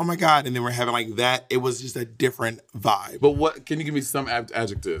each other, like, oh my God, and then we're having like that. It was just a different vibe. But what? Can you give me some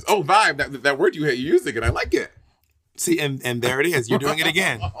adjectives? Oh, vibe. That word you using it. I like it. See, and there it is. You're doing it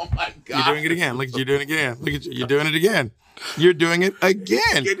again. Oh my God. You're doing it again. Look at you doing it again. Look at you. You're doing it again. You're doing it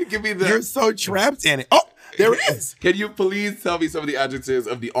again. Can you give me the? You're so trapped in it. Oh. There it is. Can you please tell me some of the adjectives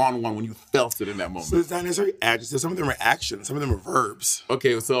of the on one when you felt it in that moment? So it's not necessarily adjectives. Some of them are actions. Some of them are verbs.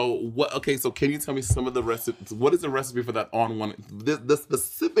 Okay, so So can you tell me some of the recipe? What is the recipe for that on one? The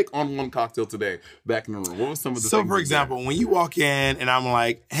specific on one cocktail today back in the room. What was some of the? So for example, when you walk in and I'm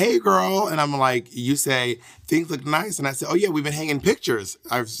like, "Hey, girl," and I'm like, you say things look nice, and I say, "Oh yeah, we've been hanging pictures."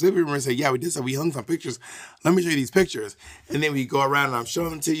 I specifically remember saying, "Yeah, we did. So we hung some pictures. Let me show you these pictures." And then we go around and I'm showing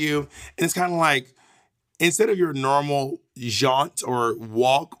them to you, and it's kind of like. Instead of your normal jaunt or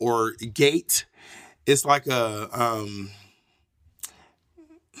walk or gait, it's like a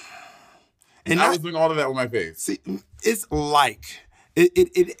and I was doing all of that with my face. See, it's like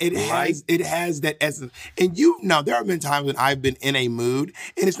it has that essence. And there have been times when I've been in a mood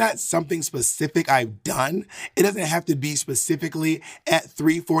and it's not something specific I've done. It doesn't have to be specifically at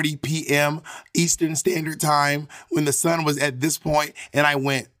 3:40 p.m. Eastern Standard Time when the sun was at this point and I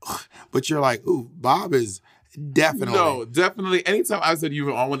went, ugh. But you're like, ooh, Bob is definitely. No, definitely. Anytime I said you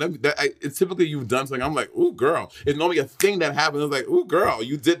were on one, it's typically you've done something. I'm like, ooh, girl. It's normally a thing that happens. It's like, ooh, girl,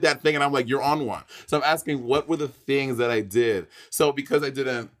 you did that thing. And I'm like, you're on one. So I'm asking, what were the things that I did? So because I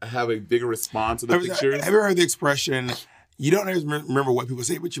didn't have a bigger response to the pictures. Have you ever heard the expression, You don't always remember what people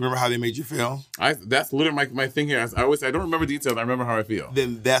say, but you remember how they made you feel. That's literally my thing here. I always say I don't remember details. I remember how I feel.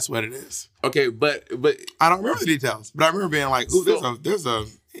 Then that's what it is. Okay, but I don't remember the details, but I remember being like, "Ooh, there's a."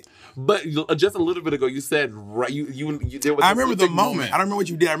 But just a little bit ago, you said right. You there was. I remember the moment. I don't remember what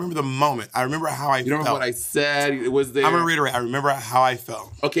you did. I remember the moment. I remember how I. You don't remember what I said? It was there. I'm gonna reiterate. I remember how I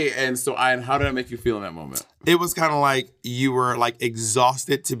felt. Okay, and so how did I make you feel in that moment? It was kind of like you were like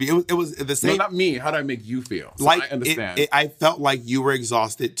exhausted to be. It was the same. No, not me. How did I make you feel? So like I understand. I felt like you were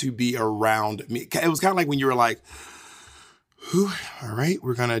exhausted to be around me. It was kind of like when you were like, "Whew, all right,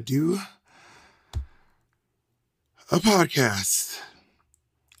 we're gonna do a podcast."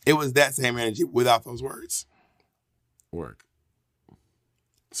 It was that same energy without those words. Work.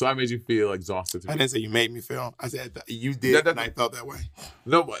 So I made you feel exhausted. I didn't say you made me feel. I said you did, and I felt that way.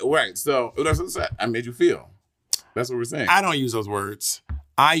 No, right. So that's what I said. I made you feel. That's what we're saying. I don't use those words.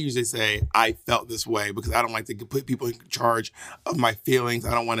 I usually say I felt this way because I don't like to put people in charge of my feelings.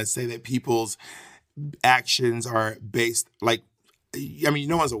 I don't want to say that people's actions are based like, I mean,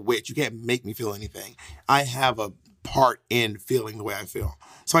 no one's a witch. You can't make me feel anything. I have a part in feeling the way I feel.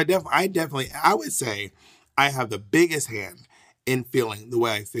 So I definitely, I would say I have the biggest hand in feeling the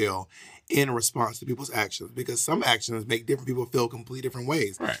way I feel in response to people's actions, because some actions make different people feel completely different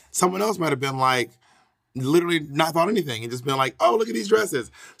ways. Right. Someone else might have been like, literally not thought anything and just been like, oh, look at these dresses.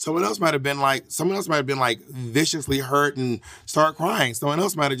 Someone else might have been like viciously hurt and start crying. Someone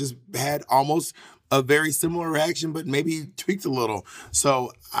else might have just had almost a very similar reaction, but maybe tweaked a little.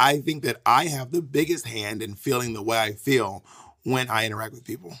 So I think that I have the biggest hand in feeling the way I feel when I interact with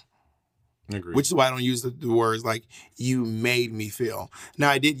people. Agreed. Which is why I don't use the words like, you made me feel. Now,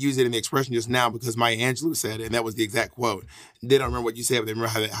 I did use it in the expression just now because Maya Angelou said it, and that was the exact quote. They don't remember what you said, but they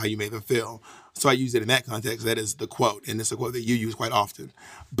remember how you made them feel. So I use it in that context. That is the quote, and it's a quote that you use quite often.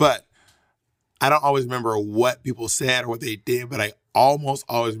 But I don't always remember what people said or what they did, but I almost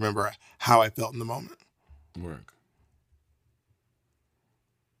always remember how I felt in the moment. Work.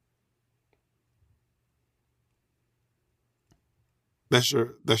 That's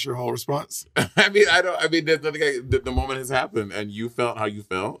your whole response? I mean, there's nothing. The moment has happened, and you felt how you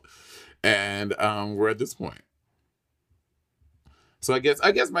felt, and we're at this point. So I guess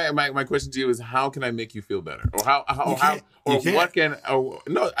my question to you is, how can I make you feel better, or what can?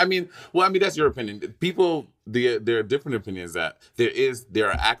 No, I mean, that's your opinion. People, there are different opinions that there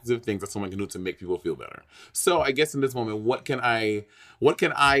are active things that someone can do to make people feel better. So I guess in this moment, what can I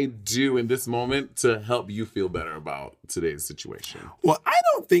do in this moment to help you feel better about today's situation? Well, I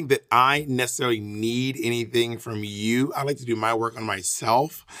don't think that I necessarily need anything from you. I like to do my work on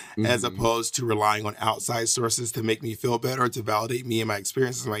myself as opposed to relying on outside sources to make me feel better, to validate me and my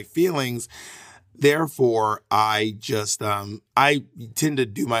experiences and my feelings. Therefore, I just, I tend to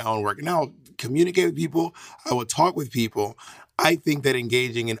do my own work. And I'll communicate with people. I will talk with people. I think that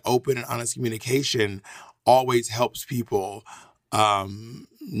engaging in open and honest communication always helps people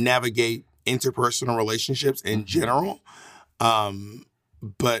navigate interpersonal relationships in general.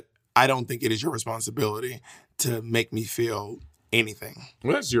 But I don't think it is your responsibility to make me feel anything.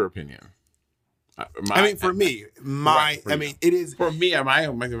 Well, that's your opinion. For me, it is. For me, it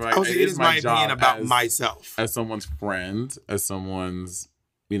is my opinion about myself. As someone's friend, as someone's,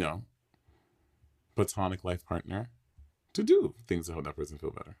 platonic life partner, to do things to help that person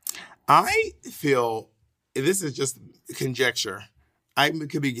feel better. I feel, this is just conjecture. I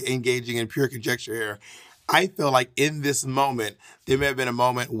could be engaging in pure conjecture here. I feel like in this moment, there may have been a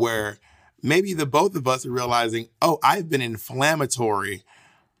moment where maybe the both of us are realizing, oh, I've been inflammatory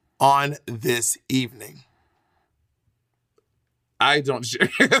on this evening. I don't share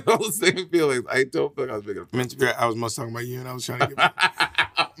those same feelings. I don't feel like I was making a point. I was most talking about you, and I was trying to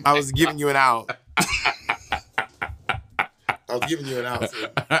I was giving you an out. I was giving you an out.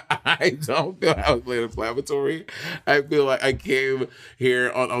 I don't feel like I was playing inflammatory. I feel like I came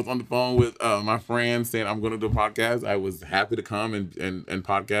here, I was on the phone with my friend saying I'm going to do a podcast. I was happy to come and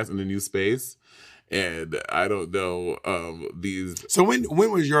podcast in the new space. And I don't know these. So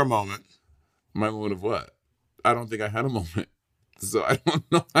when was your moment? My moment of what? I don't think I had a moment. So I don't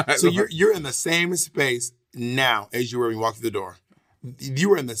know. So you're in the same space now as you were when you walked through the door. You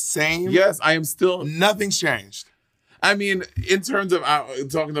were in the same. Yes, I am still. Nothing's changed. I mean, in terms of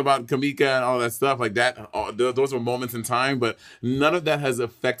talking about Kamika and all that stuff like that, those were moments in time, but none of that has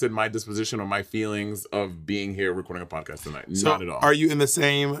affected my disposition or my feelings of being here recording a podcast tonight. So not at all. Are you in the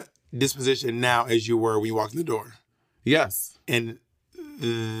same disposition now as you were when you walked in the door? Yes. And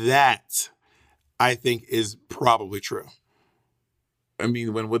that, I think, is probably true. I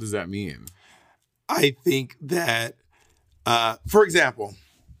mean, what does that mean? I think that, for example,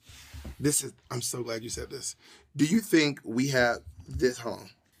 I'm so glad you said this. Do you think we have this? Hold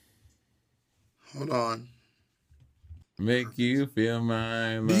on. Make you feel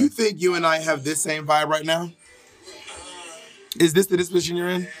mine. Do you think you and I have this same vibe right now? Is this the disposition you're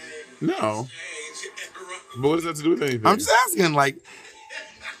in? No. But what does that have to do with anything? I'm just asking, like.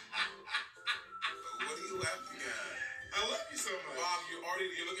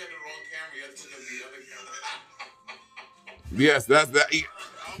 Yes, that's that.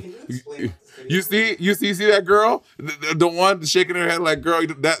 You see that girl, the one shaking her head like, girl,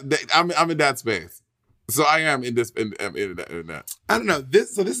 I'm in that space. So I am in this in that. I don't know.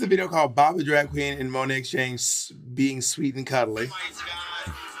 This is a video called Bob the Drag Queen and Monet X Change being sweet and cuddly.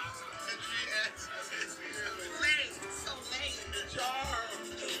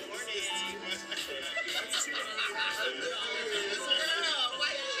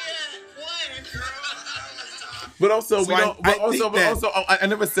 But also, So we don't. I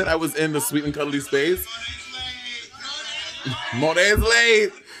never said I was in the sweet and cuddly space. Monet is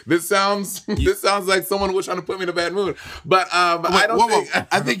late. This sounds like someone was trying to put me in a bad mood. But I don't think.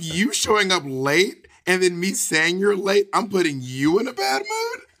 I think you showing up late and then me saying you're late, I'm putting you in a bad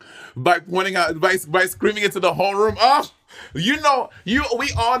mood by pointing out by screaming into the whole room. Oh. We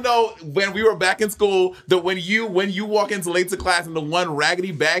all know when we were back in school that when you walk into late to class and the one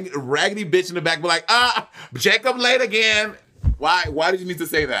raggedy bitch in the back be like, Jacob late again. Why did you need to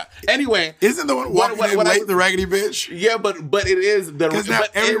say that? Anyway, isn't the one walking in late the raggedy bitch? Yeah, but it is the because now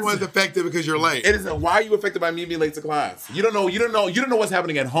everyone's affected because you're late. It isn't. Why are you affected by me being late to class? You don't know what's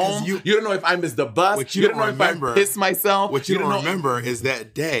happening at home. You don't know if I missed the bus. What you don't know remember, if I pissed myself. What you don't remember is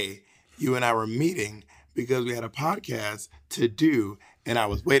that day you and I were meeting because we had a podcast to do, and I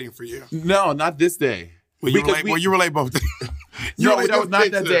was waiting for you. No, not this day. Well, you were late both days. No, that was not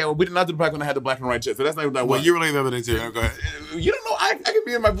that day. We did not do the podcast when I had the black and white shit. So that's not even that. Well, you were late the other day too. Go ahead. You don't know. I can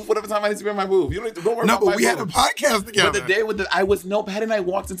be in my booth whatever time I need to be in my booth. You don't worry about my booth. No, but we had a podcast together. But the day Patty and I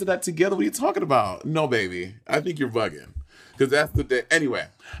walked into that together. What are you talking about? No, baby. I think you're bugging. Because that's the day. Anyway.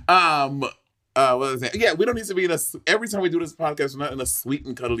 What was I saying? Yeah, we don't need to be every time we do this podcast, we're not in a sweet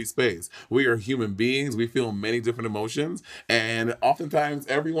and cuddly space. We are human beings. We feel many different emotions. And oftentimes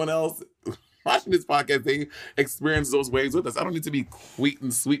everyone else watching this podcast, they experience those waves with us. I don't need to be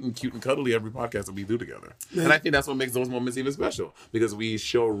sweet and cute and cuddly every podcast that we do together. Yeah. And I think that's what makes those moments even special. Because we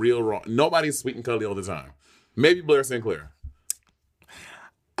show real raw. Nobody's sweet and cuddly all the time. Maybe Blair St. Clair.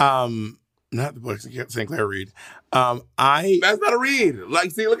 Not the Blair St. Clair read. That's not a read.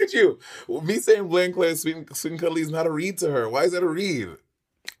 Like, see, look at you. Me saying Blair and Claire sweet and cuddly is not a read to her. Why is that a read?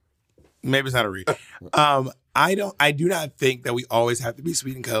 Maybe it's not a read. I do not think that we always have to be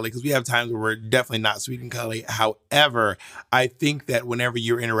sweet and cuddly because we have times where we're definitely not sweet and cuddly. However, I think that whenever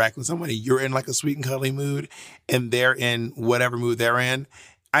you're interacting with somebody, you're in like a sweet and cuddly mood and they're in whatever mood they're in.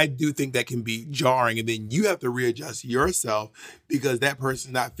 I do think that can be jarring, and then you have to readjust yourself because that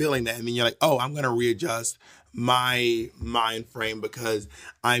person's not feeling that. And then you're like, oh, I'm going to readjust my mind frame because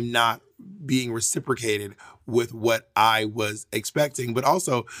I'm not being reciprocated with what I was expecting. But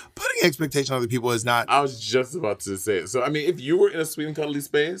also, putting expectation on other people is not... I was just about to say it. So, I mean, if you were in a sweet and cuddly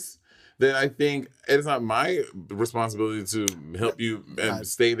space, then I think it's not my responsibility to help you and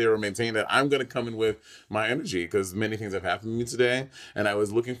stay there or maintain that. I'm going to come in with my energy because many things have happened to me today, and I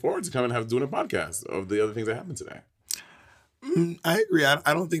was looking forward to coming and doing a podcast of the other things that happened today. I agree.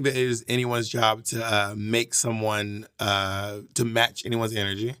 I don't think that it is anyone's job to make someone, to match anyone's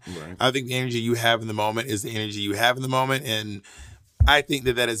energy. Right. I think the energy you have in the moment is the energy you have in the moment, and I think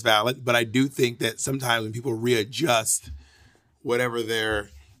that is valid. But I do think that sometimes when people readjust whatever their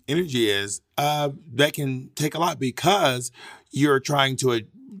energy is, that can take a lot because you're trying to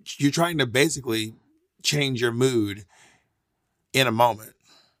basically change your mood in a moment.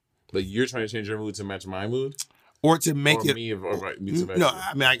 Like you're trying to change your mood to match my mood? Or to make it... Me to match no,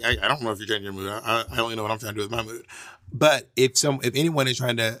 I mean, I don't know if you're changing your mood. I only know what I'm trying to do with my mood. But if anyone is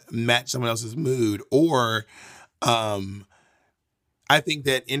trying to match someone else's mood, or I think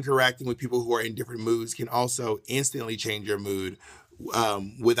that interacting with people who are in different moods can also instantly change your mood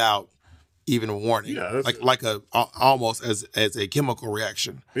without even a warning. Yeah, almost as a chemical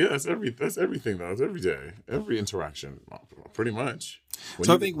reaction. Yeah, that's everything though. It's every day, every interaction, pretty much.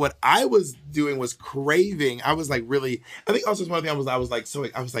 I think what I was doing was craving. I was like really. I think also one thing I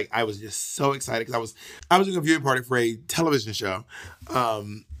was just so excited because I was doing a viewing party for a television show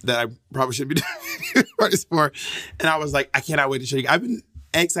that I probably shouldn't be doing parties for, and I was like, I cannot wait to show you. I've been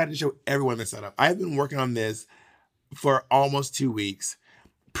excited to show everyone this setup. I've been working on this for almost 2 weeks,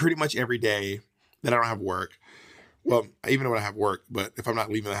 pretty much every day that I don't have work. Well, even when I have work, but if I'm not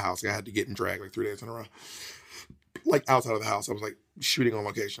leaving the house, I had to get in drag like 3 days in a row. like outside of the house. I was like shooting on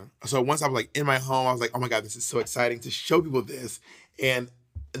location. So once I was like in my home, I was like, oh my God, this is so exciting to show people this. And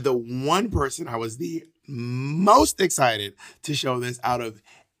the one person I was the most excited to show this out of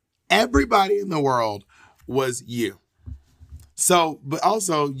everybody in the world was you. So, but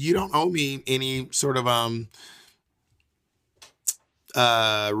also you don't owe me any sort of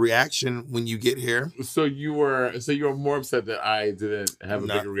reaction when you get here. So you were more upset that I didn't have a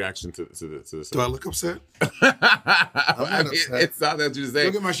bigger reaction to this. Do I look upset? I mean, it's not that you say.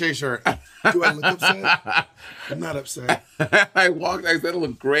 Look at my shade shirt. Do I look upset? I'm not upset. I said it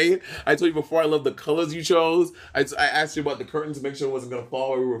looked great. I told you before I love the colors you chose. I asked you about the curtains to make sure it wasn't going to fall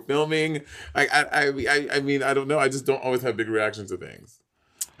while we were filming. I mean, I don't know. I just don't always have big reactions to things.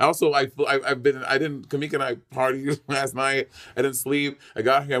 Also, Kamika and I partied last night. I didn't sleep. I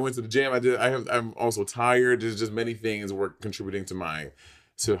got here. I went to the gym. I'm also tired. There's just many things were contributing to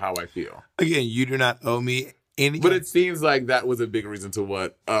how I feel. Again, you do not owe me anything. But it seems like that was a big reason to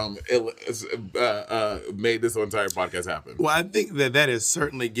what made this entire podcast happen. Well, I think that is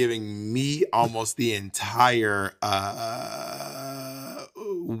certainly giving me almost the entire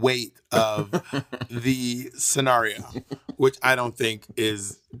weight of the scenario, which I don't think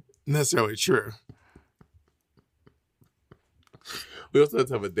is necessarily true. We also have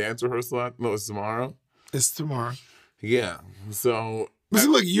to have a dance rehearsal. No, it's tomorrow. It's tomorrow. Yeah. So. But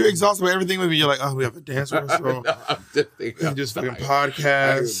look, you're exhausted with everything with me. You're like, oh, we have a dance rehearsal. No, I'm just thinking. Just fucking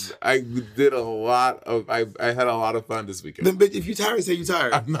podcasts. I did a lot of. I had a lot of fun this weekend. Then, bitch, if you're tired, say you're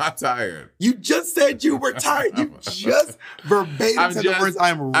tired. I'm not tired. You just said you were tired. You just verbatim said the words,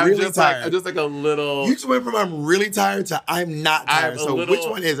 I'm really tired. I'm just like a little. You just went from I'm really tired to I'm not tired. So which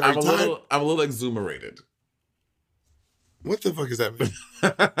one is? Are you tired? I'm a little exuberated. What the fuck does that mean?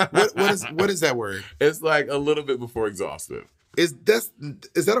 what is that word? It's like a little bit before exhaustive. Is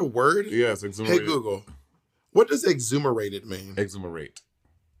that a word? Yes, exuberated. Hey Google, what does exuberated mean? Exuberate.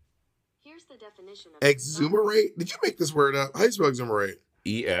 Here's the definition of exuberate. Did you make this word up? How do you spell exuberate?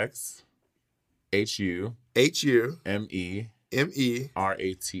 EXHUME RATE,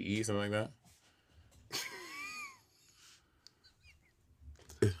 something like that.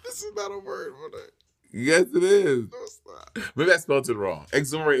 This is not a word, Yes, it is. No, it's not. Maybe I spelled it wrong.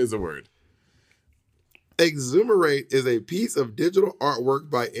 Exuberate is a word. Exumerate is a piece of digital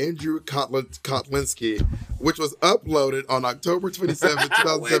artwork by Andrew Kotlinski, which was uploaded on October 27,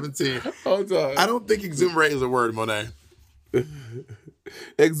 2017. Hold on. I don't think exumerate is a word, Monet.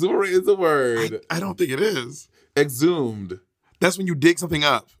 Exuberate is a word. I don't think it is. Exhumed. That's when you dig something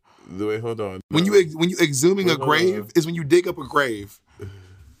up. Wait, hold on. When you exhuming a grave is when you dig up a grave.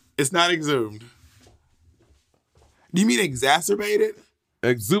 It's not exhumed. Do you mean exacerbated?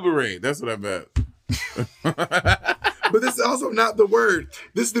 Exuberate. That's what I meant. But this is also not the word.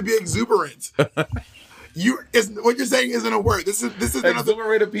 This is to be exuberant. What you're saying isn't a word. This is another.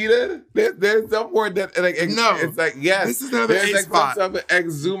 Exuberated. There's some word that no. It's like yes. This is another there's A like spot. Some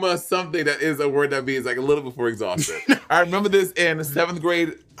exuma something that is a word that means like a little before exhausted. I remember this in 7th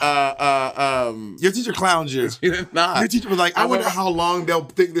grade. Your teacher clowned you. She did not. Your teacher was like, I wonder how long they'll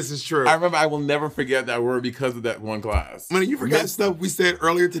think this is true. I remember I will never forget that word because of that one class. When you forgot stuff we said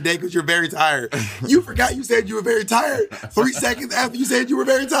earlier today because you're very tired. You forgot you said you were very tired 3 seconds after you said you were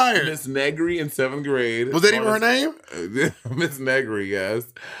very tired. Miss Negri in 7th grade. Was that even her name? Miss Negri,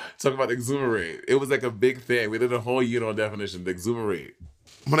 yes. Talk about exuberate. It was like a big thing. We did a whole unit on definition, the exuberate.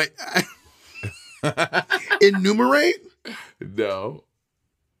 Enumerate? No.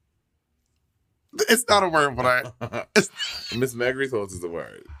 It's not a word, but Miss Negri told us it's a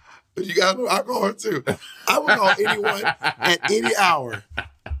word. But you gotta know, I call her too. I will call anyone at any hour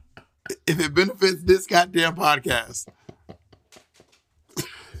if it benefits this goddamn podcast.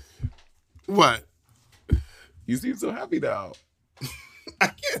 What? You seem so happy now. I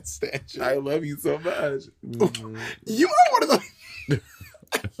can't stand you. I love you so much. You are one of those.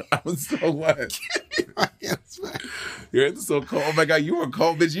 I'm so what? Your hands are so cold. Oh my God, you were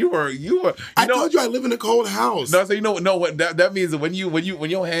cold, bitch. You were. I told you I live in a cold house. No, so you know what that means. That when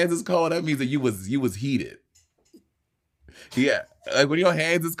your hands is cold, that means that you was heated. Yeah, like when your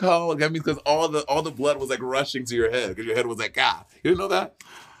hands is cold, that means because all the blood was like rushing to your head because your head was like You didn't know that?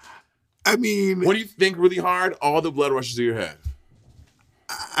 I mean, when you think really hard, all the blood rushes to your head.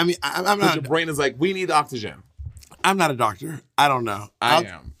 I mean, I'm not. Your brain is like, we need oxygen. I'm not a doctor. I don't know. I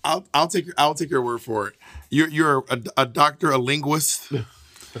am. I'll take your word for it. You're a doctor, a linguist,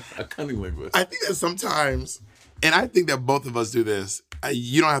 a cunning linguist. I think that sometimes, and I think that both of us do this.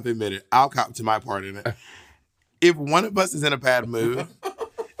 You don't have to admit it. I'll cop to my part in it. If one of us is in a bad mood,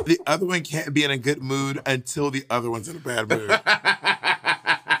 the other one can't be in a good mood until the other one's in a bad mood.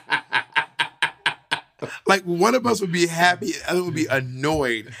 Like one of us would be happy, the other would be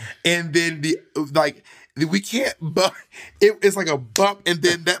annoyed, and then we can't bump. It's like a bump, and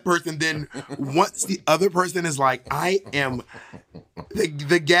then that person. Then once the other person is like, I am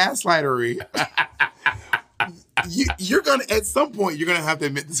the gaslightery. You're gonna at some point you're gonna have to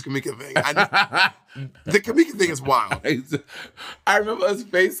admit this Kamika thing. The Kamika thing is wild. I remember us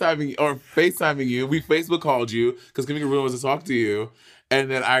FaceTiming you. We Facebook called you because Kamika really wants to talk to you. And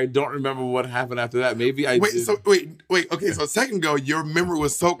then I don't remember what happened after that. Maybe I did. Wait. Okay, so a second ago, your memory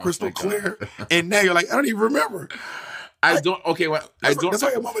was so crystal clear, and now you're like, I don't even remember. I don't. Okay, well, I don't. That's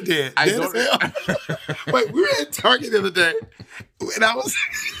why your mama did. I don't. Wait, we were at Target the other day, and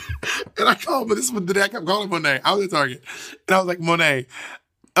I called, but this was the day I kept calling Monet. I was at Target, and I was like, Monet,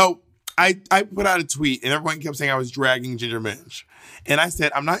 I put out a tweet, and everyone kept saying I was dragging Ginger Minj. And I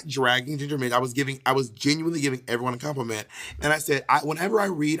said, I'm not dragging Ginger Minj. I was genuinely giving everyone a compliment. And I said, whenever I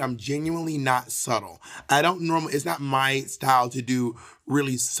read, I'm genuinely not subtle. It's not my style to do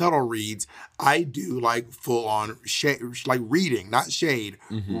really subtle reads. I do like full on shade, like reading, not shade,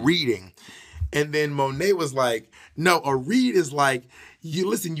 reading. And then Monet was like, no, a read is like, you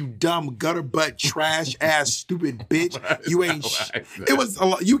listen, you dumb gutter butt trash ass stupid bitch. You ain't. It was a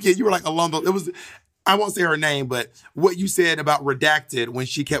lot. You were like along the. It was. I won't say her name, but what you said about Redacted when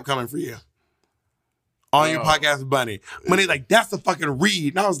she kept coming for you on your podcast with Bunny. Money like, that's a fucking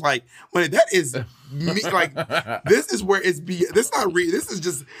read. And I was like, Money, that is me. Like, this is where this not read. This is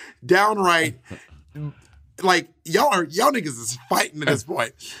just downright. Like, y'all niggas is fighting at this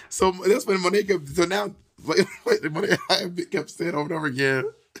point. So that's when Monet kept. So now, Monet kept saying over and over again.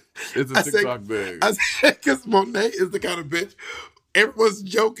 It's a TikTok thing. I said, because Monet is the kind of bitch. Everyone's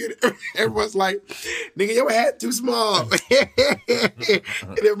joking. Everyone's like, nigga, your hat too small. And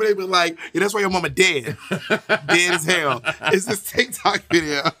everybody be like, yeah, that's why your mama dead. Dead as hell. It's this TikTok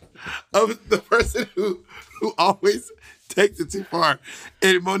video of the person who always takes it too far.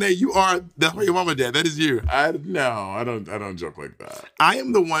 And Monet, that's why your mama dead. That is you. I don't joke like that. I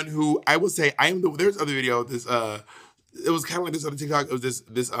am the one who, I would say, there's other video, it was kind of like this other TikTok. It was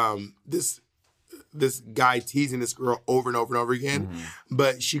this guy teasing this girl over and over and over again,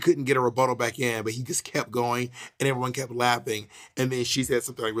 but she couldn't get a rebuttal back in, but he just kept going and everyone kept laughing. And then she said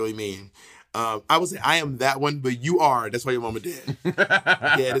something like really mean. I would say I am that one, but you are. That's why your mama did.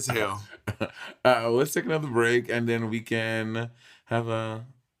 Dead as hell. Let's take another break and then we can have a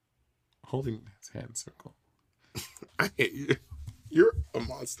holding hand circle. I hate you. You're a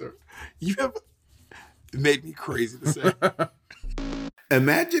monster. You have made me crazy to say.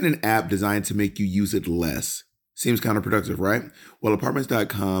 Imagine an app designed to make you use it less. Seems counterproductive, right? Well,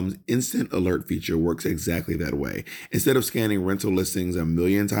 Apartments.com's instant alert feature works exactly that way. Instead of scanning rental listings a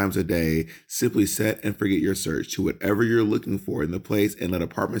million times a day, simply set and forget your search to whatever you're looking for in the place and let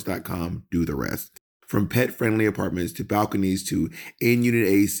Apartments.com do the rest. From pet-friendly apartments to balconies to in-unit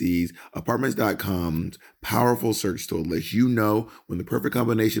ACs, Apartments.com's powerful search tool lets you know when the perfect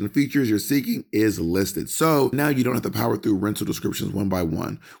combination of features you're seeking is listed. So now you don't have to power through rental descriptions one by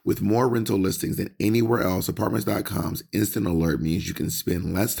one. With more rental listings than anywhere else, Apartments.com's instant alert means you can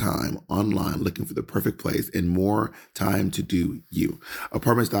spend less time online looking for the perfect place and more time to do you.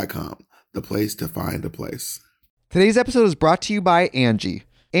 Apartments.com, the place to find a place. Today's episode is brought to you by Angie.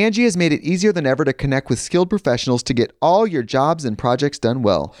 Angie has made it easier than ever to connect with skilled professionals to get all your jobs and projects done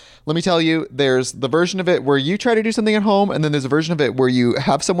well. Let me tell you, there's the version of it where you try to do something at home, and then there's a version of it where you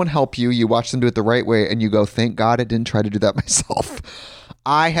have someone help you, you watch them do it the right way, and you go, thank God I didn't try to do that myself.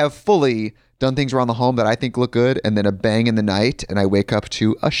 I have fully done things around the home that I think look good, and then a bang in the night, and I wake up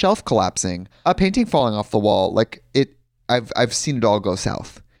to a shelf collapsing, a painting falling off the wall. I've seen it all go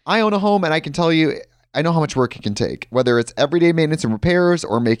south. I own a home, and I can tell you, I know how much work it can take. Whether it's everyday maintenance and repairs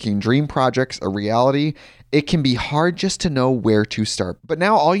or making dream projects a reality, it can be hard just to know where to start. But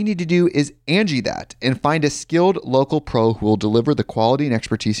now all you need to do is Angie that and find a skilled local pro who will deliver the quality and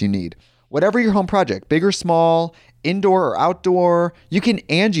expertise you need. Whatever your home project, big or small, indoor or outdoor, you can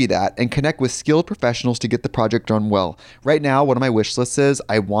Angie that and connect with skilled professionals to get the project done well. Right now, one of my wish lists is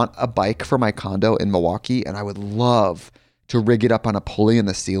I want a bike for my condo in Milwaukee, and I would love to rig it up on a pulley in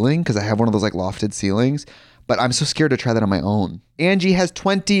the ceiling because I have one of those like lofted ceilings, but I'm so scared to try that on my own. Angie has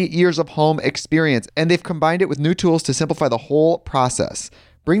 20 years of home experience, and they've combined it with new tools to simplify the whole process.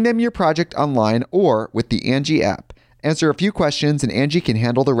 Bring them your project online or with the Angie app. Answer a few questions and Angie can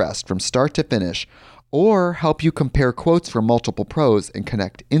handle the rest from start to finish, or help you compare quotes from multiple pros and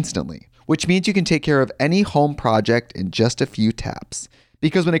connect instantly, which means you can take care of any home project in just a few taps.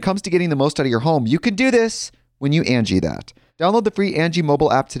 Because when it comes to getting the most out of your home, you can do this when you Angie that. Download the free Angie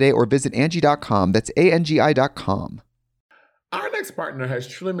mobile app today or visit Angie.com. That's ANGI.com. Our next partner has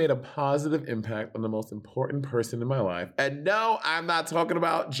truly made a positive impact on the most important person in my life. And no, I'm not talking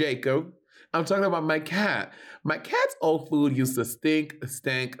about Jacob. I'm talking about my cat. My cat's old food used to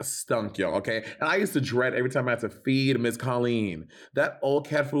stunk, y'all, okay? And I used to dread every time I had to feed Miss Colleen. That old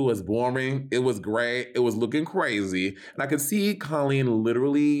cat food was boring. It was gray. It was looking crazy. And I could see Colleen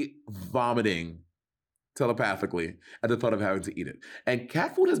literally vomiting telepathically at the thought of having to eat it. And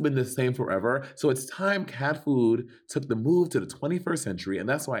cat food has been the same forever. So it's time cat food took the move to the 21st century. And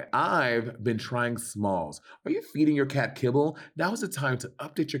that's why I've been trying Smalls. Are you feeding your cat kibble? Now is the time to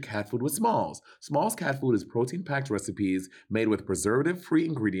update your cat food with Smalls. Smalls cat food is protein-packed recipes made with preservative-free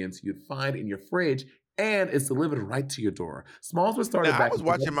ingredients you'd find in your fridge, and it's delivered right to your door. Smalls was started back. I was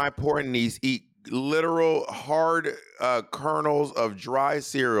watching my poor niece eat literal hard kernels of dry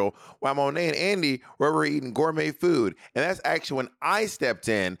cereal while Monet and Andy were eating gourmet food. And that's actually when I stepped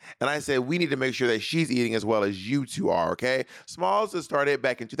in and I said, we need to make sure that she's eating as well as you two are, okay? Smalls was started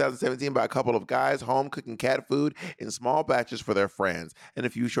back in 2017 by a couple of guys home cooking cat food in small batches for their friends. And a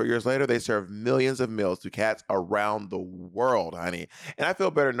few short years later, they serve millions of meals to cats around the world, honey. And I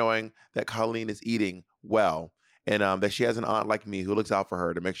feel better knowing that Colleen is eating well. And that she has an aunt like me who looks out for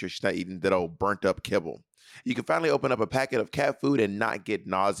her to make sure she's not eating that old burnt up kibble. You can finally open up a packet of cat food and not get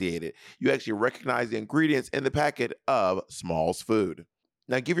nauseated. You actually recognize the ingredients in the packet of Smalls food.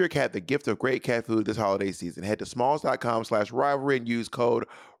 Now give your cat the gift of great cat food this holiday season. Head to smalls.com/rivalry and use code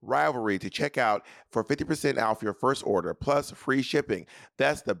RIVALRY to check out for 50% off your first order plus free shipping.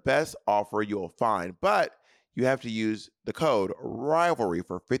 That's the best offer you'll find. But you have to use the code RIVALRY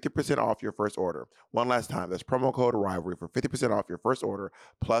for 50% off your first order. One last time, that's promo code RIVALRY for 50% off your first order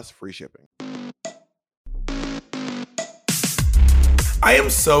plus free shipping. I am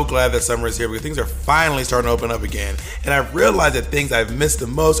so glad that summer is here because things are finally starting to open up again. And I've realized that things I've missed the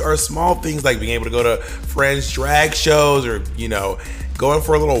most are small things like being able to go to friends' drag shows or, going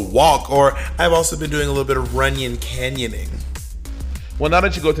for a little walk. Or I've also been doing a little bit of Runyon Canyoning. Well, now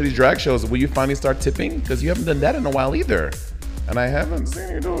that you go to these drag shows, will you finally start tipping? Because you haven't done that in a while either. And I haven't seen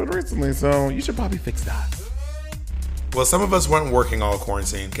you do it recently, so you should probably fix that. Well, some of us weren't working all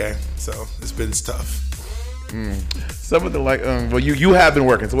quarantine, okay? So it's been tough. Some of the you have been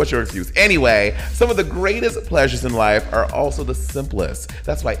working, so what's your excuse? Anyway, some of the greatest pleasures in life are also the simplest.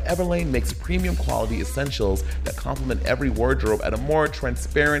 That's why Everlane makes premium quality essentials that complement every wardrobe at a more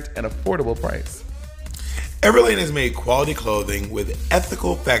transparent and affordable price. Everlane has made quality clothing with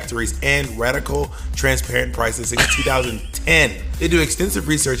ethical factories and radical transparent prices since 2010. They do extensive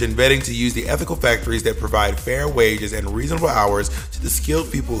research and vetting to use the ethical factories that provide fair wages and reasonable hours to the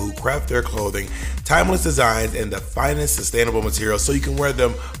skilled people who craft their clothing, timeless designs, and the finest sustainable materials so you can wear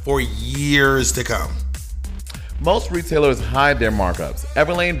them for years to come. Most retailers hide their markups.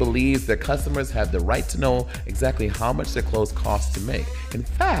 Everlane believes that customers have the right to know exactly how much their clothes cost to make. In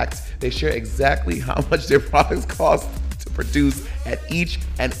fact, they share exactly how much their products cost to produce at each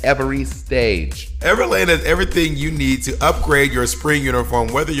and every stage. Everlane has everything you need to upgrade your spring uniform,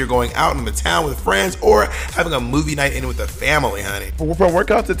 whether you're going out in the town with friends or having a movie night in with the family, honey. From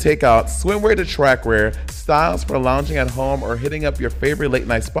workout to takeout, swimwear to trackwear, styles for lounging at home or hitting up your favorite late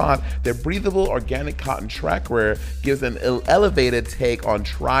night spot, their breathable organic cotton trackwear gives an elevated take on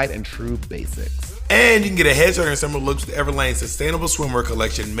tried and true basics. And you can get a head start on summer looks with Everlane's sustainable swimwear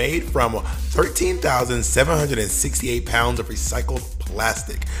collection made from 13,768 pounds of recycled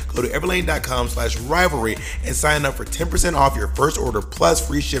plastic. Go to everlane.com/rivalry and sign up for 10% off your first order plus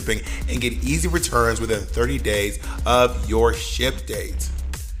free shipping and get easy returns within 30 days of your ship date.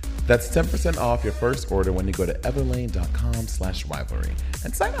 That's 10% off your first order when you go to everlane.com/rivalry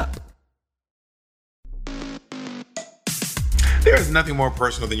and sign up. There is nothing more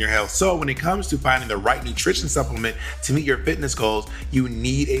personal than your health. So when it comes to finding the right nutrition supplement to meet your fitness goals, you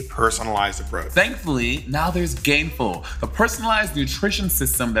need a personalized approach. Thankfully, now there's Gainful, the personalized nutrition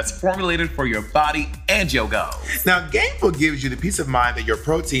system that's formulated for your body and your goals. Now, Gainful gives you the peace of mind that your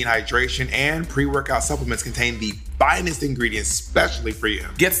protein, hydration, and pre-workout supplements contain the finest ingredients specially for you.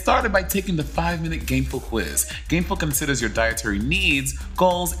 Get started by taking the 5-minute Gainful quiz. Gainful considers your dietary needs,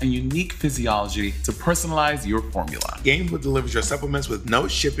 goals, and unique physiology to personalize your formula. Gainful delivers your supplements with no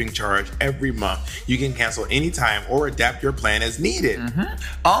shipping charge every month. You can cancel anytime or adapt your plan as needed.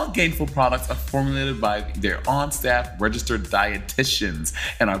 All Gainful products are formulated by their on-staff registered dietitians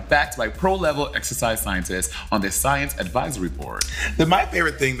and are backed by pro-level exercise scientists on their science advisory board. My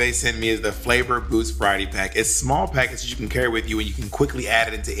favorite thing they sent me is the Flavor Boost Friday Pack. It's small packets that you can carry with you and you can quickly add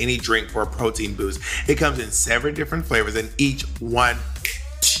it into any drink for a protein boost. It comes in 7 different flavors and each one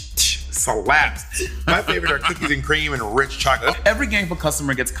slaps. My favorite are cookies and cream and rich chocolate. Every Gainful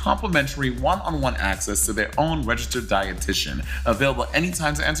customer gets complimentary one-on-one access to their own registered dietitian, available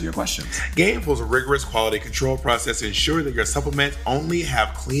anytime to answer your questions. Gainful's rigorous quality control process ensures that your supplements only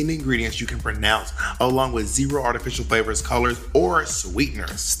have clean ingredients you can pronounce, along with zero artificial flavors, colors, or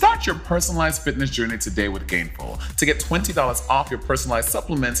sweeteners. Start your personalized fitness journey today with Gainful. To get $20 off your personalized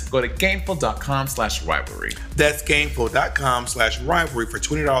supplements, go to gainful.com/rivalry. That's gainful.com/rivalry for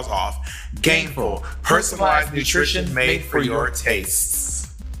 $20 off. Gainful, personalized nutrition made for your tastes.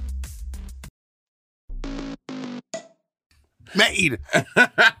 Made.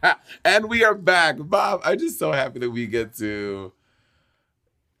 And we are back. Bob, I'm just so happy that we get to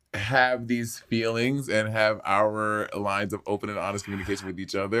have these feelings and have our lines of open and honest communication with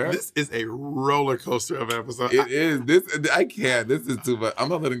each other. This is a roller coaster of an episode. It is. I can't. This is too much. I'm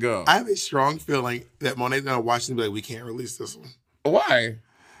not letting go. I have a strong feeling that Monet's going to watch this and be like, we can't release this one. Why?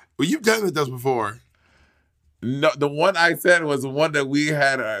 Well, you've done with us before. No, the one I said was the one that we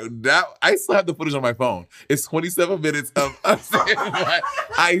had. I still have the footage on my phone. It's 27 minutes of us saying what.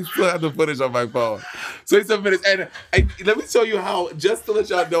 I still have the footage on my phone. 27 minutes. And let me show you how, just to let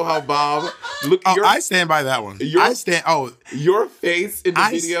y'all know how Bob, look. I stand by that one. Your face in the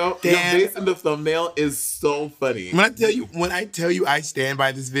video, your face in the thumbnail is so funny. When I tell you I stand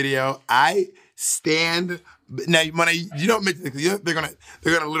by this video, I stand. Now, Monet, you don't mention it. They're gonna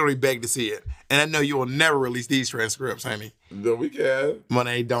literally beg to see it, and I know you will never release these transcripts, honey. No, we can.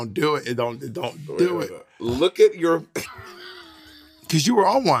 Monet, don't do it. Don't do it. Look at your, because you were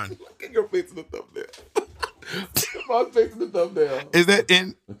on one. Look at your face in the thumbnail. My face in the thumbnail. Is that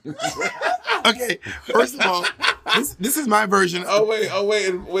in? Okay. First of all, this is my version. Oh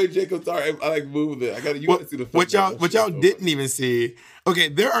wait, Jacob. Sorry, I moved it. You got to see the thumbnail. What y'all didn't even see. Okay,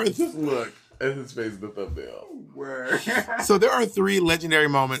 there are. Just look. And his face in the thumbnail. So there are 3 legendary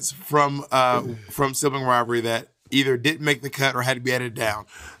moments from Sibling Rivalry that either didn't make the cut or had to be edited down.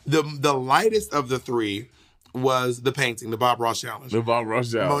 The lightest of the 3 was the painting, the Bob Ross challenge. The Bob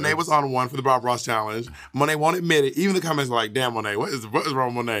Ross challenge. Monet was on one for the Bob Ross challenge. Monet won't admit it. Even the comments were like, damn, Monet, what is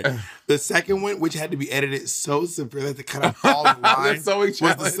wrong with Monet? The second one, which had to be edited so severe that to cut out all the lines,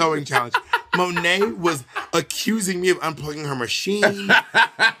 was the sewing challenge. Monet was accusing me of unplugging her machine.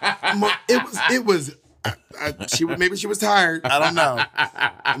 It was. Maybe she was tired. I don't know.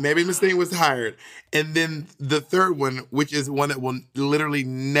 Maybe Miss Thing was tired. And then the third one, which is one that will literally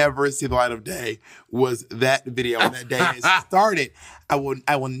never see the light of day, was that video on that day. And it started. I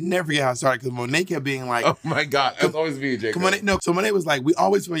will never forget how it started because Monet kept being like, "Oh my God, that's always me, Jacob." So Monet was like, "We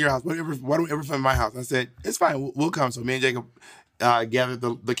always film your house. Why don't we ever film my house?" And I said, "It's fine. We'll come." So me and Jacob gathered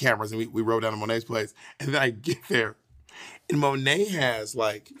the cameras and we rode down to Monet's place. And then I get there, and Monet has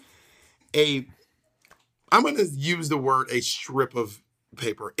like I'm going to use the word a strip of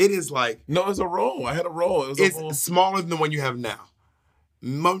paper. It is like... No, it's a roll. I had a roll. It's smaller than the one you have now.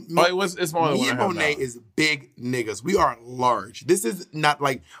 It's smaller than the one I have now. Monet is big niggas. We are large. This is not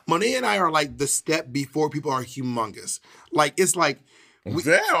like... Monet and I are like the step before people are humongous. Like, it's like...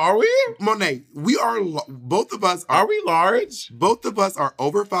 Are we? Monet, we are... Both of us are... Are we large? Both of us are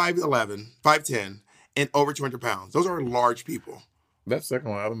over 5'11", 5'10", and over 200 pounds. Those are large people. That second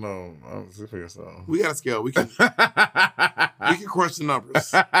one, I don't know. I don't see for yourself. We got a scale. We can crunch the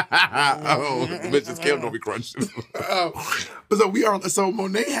numbers. Bitch, the scale don't be crunched. So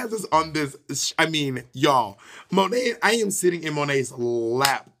Monet has us on this. I mean, y'all, Monet. I am sitting in Monet's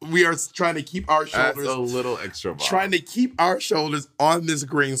lap. We are trying to keep our shoulders. That's a little extra. Bob. Trying to keep our shoulders on this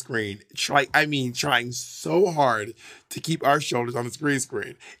green screen. Trying so hard to keep our shoulders on this green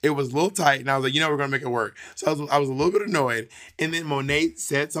screen. It was a little tight, and I was like, we're gonna make it work. So I was a little bit annoyed, and then Monet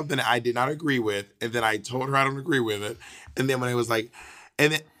said something that I did not agree with, and then I told her I don't agree with it, and then Monet was like,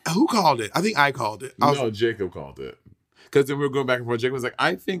 and then who called it? I think I called it. Jacob called it. Because then we were going back and forth. Jacob was like,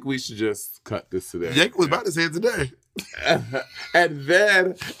 I think we should just cut this today. Jacob was about to say it today. and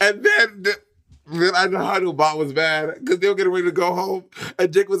then I know how the Bob was mad because they were getting ready to go home.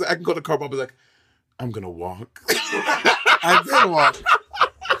 And Jacob was like, I can go to the car. Bob was like, I'm going to walk. I did walk.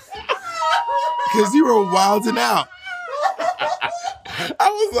 Because you were wilding out. I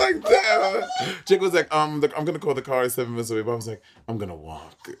was like, damn. Jacob was like, I'm going to call the car 7 minutes away. But I was like, I'm going to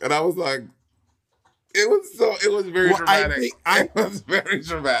walk. And I was like, it was very dramatic. It was very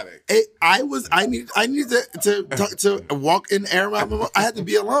dramatic. I needed to walk in the air. I had to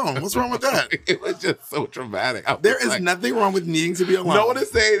be alone. What's wrong with that? It was just so dramatic. There is nothing wrong with needing to be alone. No one is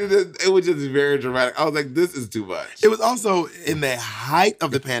saying it was just very dramatic. I was like, this is too much. It was also in the height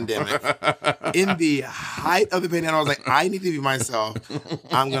of the pandemic. I was like, I need to be myself.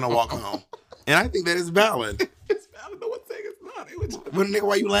 I'm going to walk home. And I think that is valid. It's valid. No one's saying it's not. But nigga,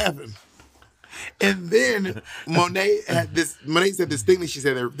 why you laughing? And then Monet said this thing that she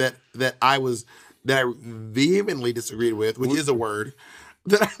said that I vehemently disagreed with, which is a word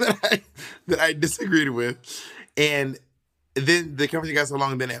that I disagreed with. And then the conversation got so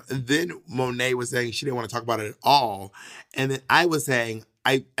long, and then Monet was saying she didn't want to talk about it at all. And then I was saying,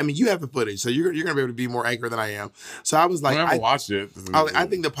 I mean, you have the footage, so you're gonna be able to be more accurate than I am. So I was like, I haven't watched it. I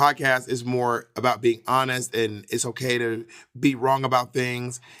think the podcast is more about being honest, and it's okay to be wrong about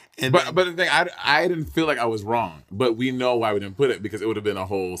things. But the thing, I didn't feel like I was wrong, but we know why we didn't put it, because it would have been a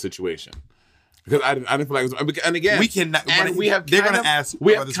whole situation. Because I didn't feel like it was, and again, we cannot. And we have they're gonna ask.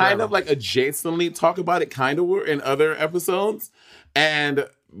 We have kind of like adjacently talk about it, kind of in other episodes, and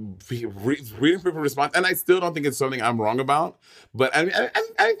reading people response. And I still don't think it's something I'm wrong about. But I mean,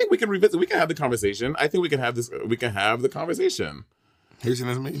 I think we can revisit. We can have the conversation. I think we can have this. We can have the conversation. Here's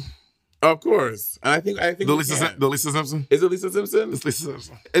this me. Of course, and I think the Lisa Simpson. Is it Lisa Simpson? It's Lisa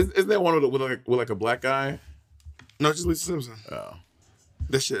Simpson. Isn't there one with like a black guy? No, it's just Lisa Simpson. Oh,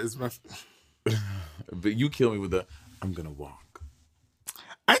 this shit is my. But you kill me with the "I'm gonna walk."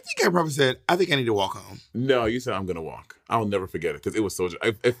 I think I probably said, "I think I need to walk home." No, you said, "I'm gonna walk." I'll never forget it because it was so.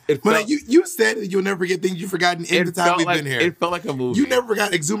 You said that you'll never forget things you've forgotten in the time we've been here. It felt like a movie. You never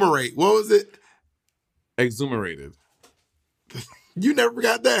forgot exumerate. What was it? Exumerated. You never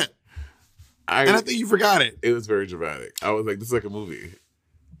forgot that. And I think you forgot it. It was very dramatic. I was like, this is like a movie.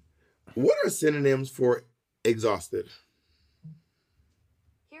 What are synonyms for exhausted?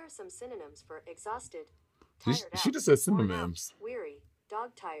 Here are some synonyms for exhausted. She just said synonyms. Weary.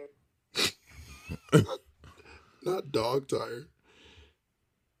 Dog tired. Not dog tired.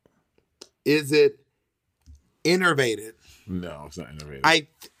 Is it innervated? No, it's not innervated.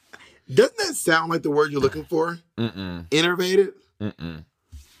 Doesn't that sound like the word you're looking for? Mm-mm. Innervated? Mm-mm.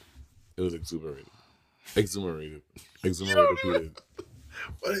 It was exuberated. Exumerated. Exumerated.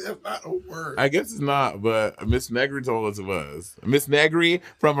 But that's not a word. I guess it's not, but Miss Negri told us it was. Miss Negri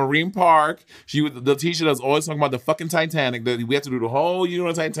from Marine Park. The teacher that's always talking about the fucking Titanic. That we have to do the whole unit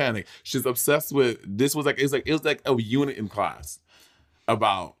of Titanic. She's obsessed with this. It was like a unit in class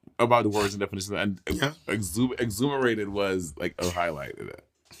about the words and definitions. And exumerated was like a highlight of that.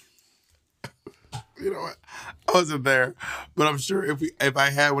 You know what? I wasn't there, but I'm sure if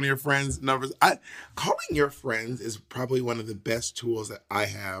I had one of your friends' numbers, calling your friends is probably one of the best tools that I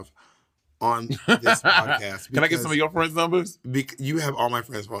have on this podcast. Can I get some of your friends' numbers? You have all my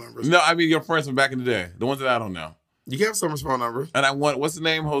friends' phone numbers. No, I mean your friends from back in the day, the ones that I don't know. You can have someone's phone number. And I want, what's the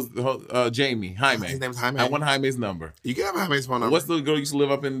name? Jamie, Jaime. His name's Jaime. I want Jaime's number. You can have Jaime's phone number. What's the girl you used to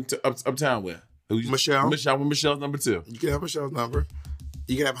live up in uptown with? Michelle. Michelle. With Michelle's number 2. You can have Michelle's number.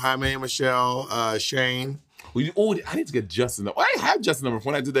 You can have Jaime, Michelle, Shane. I need to get Justin. I have Justin number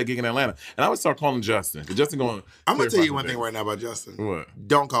when I did that gig in Atlanta, and I would start calling Justin. Because Justin going. I'm gonna tell you one thing right now about Justin. What?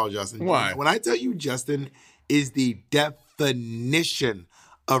 Don't call Justin. Why? When I tell you Justin is the definition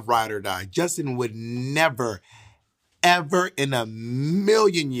of ride or die, Justin would never, ever in a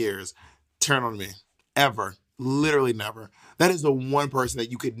million years turn on me. Ever. Literally never. That is the one person that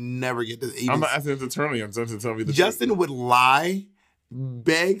you could never get to. I'm not asking him to turn on you. I'm asking him to tell me the Justin truth. would lie,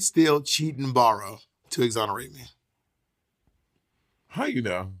 beg, steal, cheat, and borrow to exonerate me. How you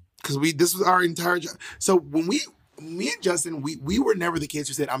know? Because this was our entire job. So when me and Justin, we were never the kids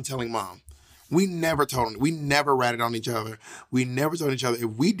who said, "I'm telling mom." We never told him. We never ratted on each other. We never told each other.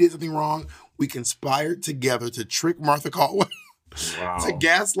 If we did something wrong, we conspired together to trick Martha Caldwell. Wow. To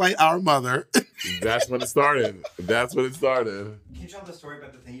gaslight our mother. That's when it started. That's when it started. Can you tell the story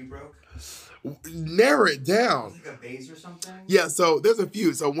about the thing you broke? Narrow it down. Like a vase or something? Yeah, so there's a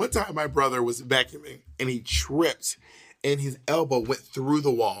few. So one time my brother was vacuuming and he tripped and his elbow went through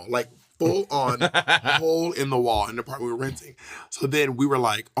the wall, like full on hole in the wall in the part we were renting. So then we were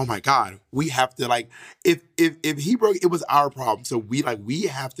like, oh my God, we have to if he broke, it was our problem. So we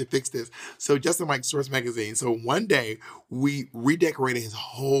have to fix this. So Justin liked Source Magazine. So one day we redecorated his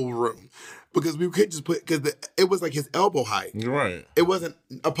whole room. Because we could just it was like his elbow height. Right. It wasn't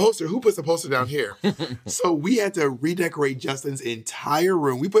a poster. Who puts a poster down here? So we had to redecorate Justin's entire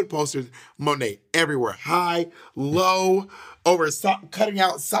room. We put posters, Monet, everywhere. High, low, over cutting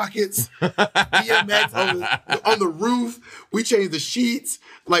out sockets, DMX on the roof. We changed the sheets.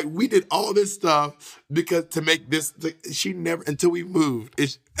 Like, we did all this stuff because to make this, she never, until we moved.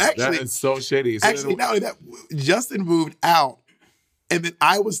 That is so shady. Actually, not only that, Justin moved out. And then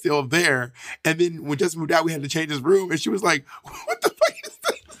I was still there. And then when Justin moved out, we had to change his room. And she was like, what the fuck is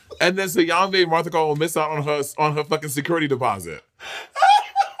this? And then so y'all made Martha Caldwell miss out on her fucking security deposit.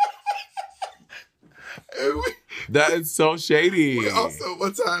 That is so shady. Also,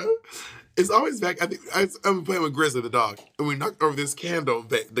 one time, It's always back. I think I'm playing with Grizzly, the dog, and we knocked over this candle,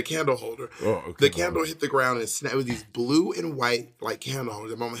 the candle holder. Oh, okay. The candle hit the ground and snapped. It was these blue and white like candle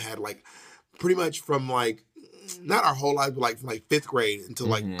holders that Mama had like pretty much from like not our whole life, but like from like 5th grade until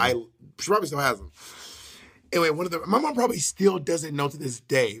like she probably still has them. Anyway, my mom probably still doesn't know to this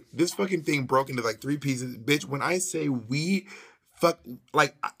day. This fucking thing broke into like 3 pieces, bitch. When I say we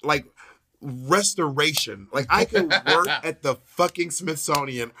like restoration. Like I could work at the fucking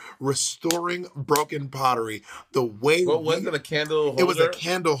Smithsonian restoring broken pottery the way. What was it? A candle holder? It was a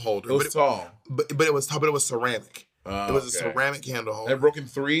candle holder. It was tall. But it was tall, but it was ceramic. It was a ceramic candle holder. And it broke in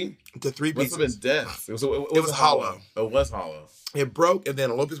 3? To 3 pieces. Must have been dense. It was hollow. It was hollow. It broke and then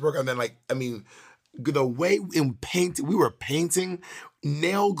a little piece broke and then like, I mean, the way in painting, we were painting,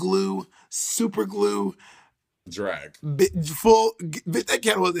 nail glue, super glue, drag. That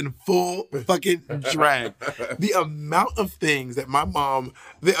candle was in full fucking drag. The amount of things that my mom,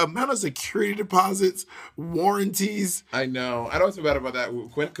 the amount of security deposits, warranties. I know. I don't feel bad about that.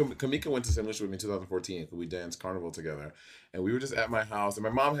 Kamika went to St. Lucia with me in 2014. We danced carnival together. And we were just at my house. And my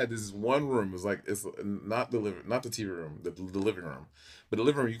mom had this one room. It was like, it's not the TV room, the living room. But the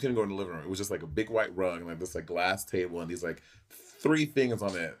living room, you couldn't go in the living room. It was just like a big white rug and like this like glass table and these like 3 things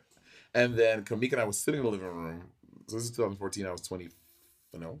on it. And then Kamika and I was sitting in the living room. So this is 2014. I was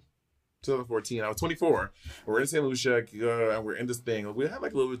 2014. I was 24. We're in St. Lucia. And we're in this thing. We had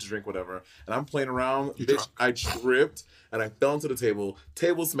like a little bit to drink, whatever. And I'm playing around. Bitch, I tripped and I fell into the table.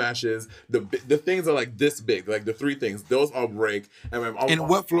 Table smashes. The things are like this big. Like the 3 things. Those all break. And and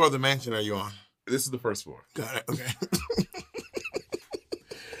what floor of the mansion are you on? This is the 1st floor. Got it. Okay.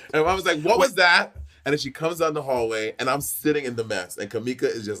 And I was like, what was that? And then she comes down the hallway, and I'm sitting in the mess, and Kamika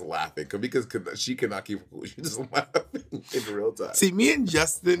is just laughing. She cannot keep cool. She's just laughing in real time. See, me and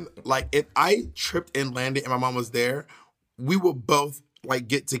Justin, like, if I tripped and landed and my mom was there, we would both, like,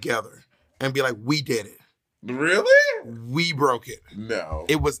 get together and be like, we did it. Really? We broke it. No.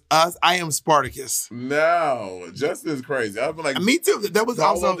 It was us. I am Spartacus. No. Justin's crazy. I've been like, me too. That was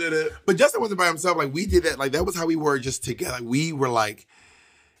also, did it. But Justin wasn't by himself. Like, we did that. Like, that was how we were just together. Like,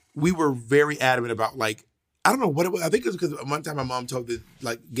 we were very adamant about, like, I don't know what it was. I think it was because one time my mom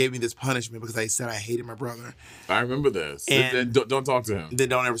gave me this punishment because I said I hated my brother. I remember this. And don't talk to him. Then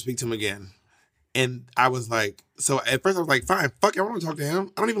don't ever speak to him again. And I was like, so at first I was like, fine, fuck it, I don't want to talk to him.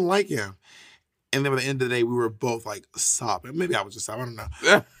 I don't even like him. And then by the end of the day, we were both like sobbing. Maybe I was just sobbing, I don't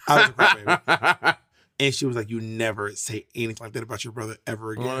know. I was a crybaby. And she was like, you never say anything like that about your brother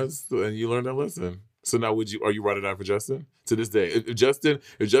ever again. And you learned that lesson. So now are you writing out for Justin? To this day. If Justin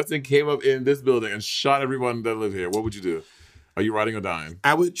came up in this building and shot everyone that lived here, what would you do? Are you riding or dying?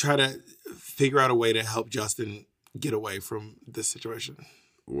 I would try to figure out a way to help Justin get away from this situation.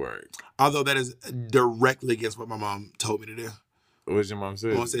 Word. Although that is directly against what my mom told me to do. What did your mom say?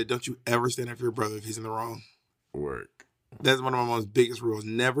 My mom said, don't you ever stand up for your brother if he's in the wrong. Word. That's one of my mom's biggest rules.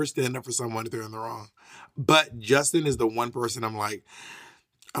 Never stand up for someone if they're in the wrong. But Justin is the one person I'm like,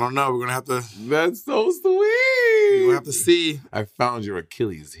 I don't know. We're going to have to. That's so sweet. We're going to have to see. I found your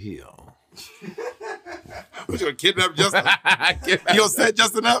Achilles heel. We're going to kidnap Justin. You going to set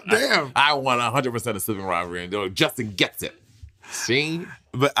Justin up? Damn. I want 100% of civil rivalry, and Justin gets it. See?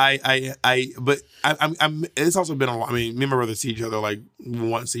 But I'm it's also been a lot. I mean, me and my brother see each other like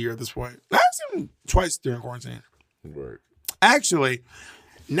once a year at this point. I've seen him twice during quarantine. Word. Actually,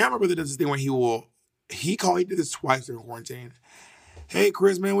 now my brother does this thing where he did this twice during quarantine. Hey,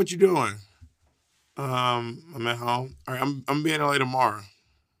 Chris, man, what you doing? I'm at home. All right, I'm being in LA tomorrow.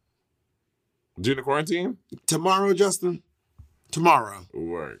 During the quarantine? Tomorrow, Justin. Tomorrow.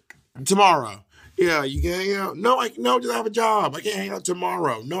 Work. Tomorrow. Yeah, you can hang out. No, just have a job. I can't hang out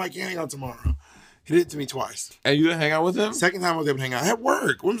tomorrow. No, I can't hang out tomorrow. He did it to me twice. And you didn't hang out with him? Second time I was able to hang out. I had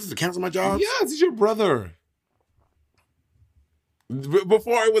work. When was this, to cancel my job? Yes, he's your brother.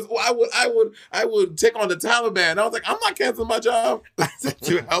 Before it was, I would take on the Taliban. I was like, I'm not canceling my job.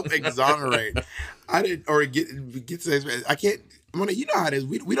 To help exonerate. I didn't, or get to this. I can't. You know how it is.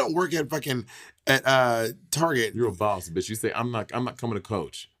 We don't work at Target. You're a boss, bitch. You say I'm not coming to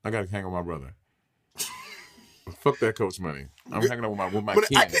coach. I gotta hang out with my brother. Fuck that coach money. I'm hanging out with my But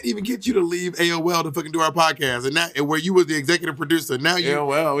kid. I couldn't even get you to leave AOL to fucking do our podcast, and where you was the executive producer. Now you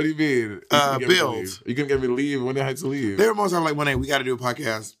AOL. What do you mean? Build. You couldn't get me to leave. When did I have to leave? There were most times like, when we got to do a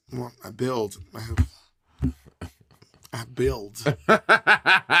podcast. Well, I build. I build. Can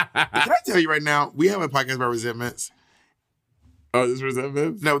I tell you right now? We have a podcast about resentments. Oh, this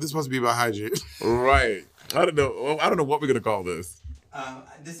resentments? No, this is supposed to be about hygiene. Right. I don't know what we're gonna call this.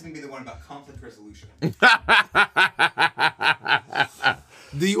 This is going to be the one about conflict resolution.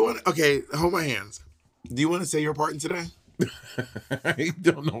 Do you want... Okay, hold my hands. Do you want to say your part in today? I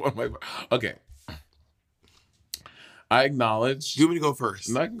don't know what my... Okay. I acknowledge... Do you want me to go first?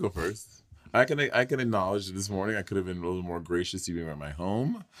 No, I can go first. I can acknowledge that this morning I could have been a little more gracious to you at my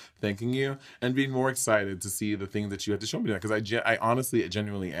home, thanking you, and being more excited to see the things that you had to show me tonight. Because I honestly,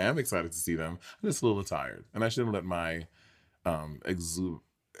 genuinely am excited to see them. I'm just a little tired. And I shouldn't let my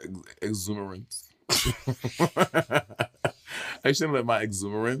exuberance... I shouldn't let my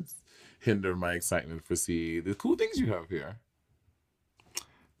exuberance hinder my excitement for seeing the cool things you have here.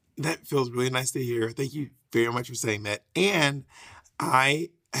 That feels really nice to hear. Thank you very much for saying that. And I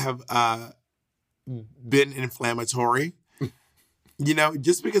have been inflammatory. You know,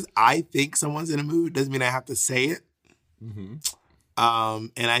 just because I think someone's in a mood doesn't mean I have to say it. Mm-hmm.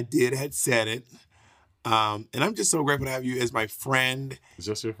 And I had said it. And I'm just so grateful to have you as my friend.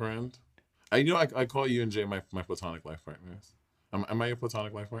 Just your friend? I call you and Jay my platonic life partners. Am I your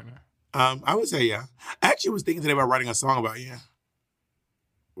platonic life partner? I would say, yeah. I actually was thinking today about writing a song about you.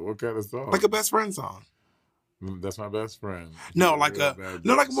 What kind of song? Like a best friend song. That's my best friend. No, like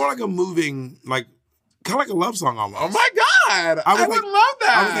more like a moving, like kind of like a love song almost. Oh my God! I would love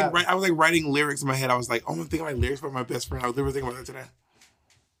that. I was like writing lyrics in my head. I was like, oh, I'm thinking like lyrics for my best friend. I was literally thinking about that today.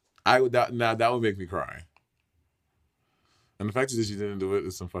 That would make me cry. And the fact that you didn't do it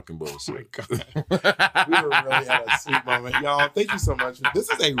is some fucking bullshit. Oh my God. We were really at a sweet moment. Y'all, thank you so much. This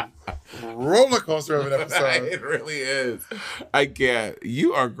is a roller coaster of an episode. It really is. I can't.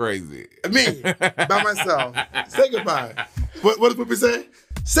 You are crazy. Me, by myself. Say goodbye. What does Whoopi say?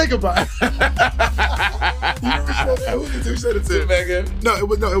 Say goodbye. Who did you say it to? Megan? No, it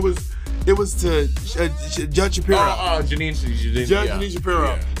was to Judge Shapiro. Oh, Janine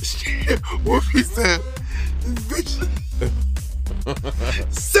Shapiro. Yeah. Whoopi said, bitch,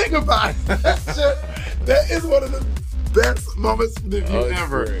 say goodbye. That is one of the best moments of the view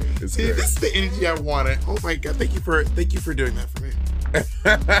ever. See, this is the energy I wanted. Oh my God, thank you for doing that for me.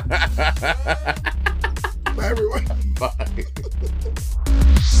 Bye, everyone. Bye.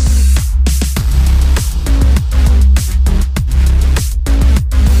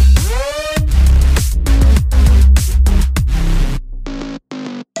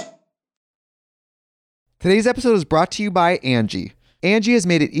 Today's episode is brought to you by Angie. Angie has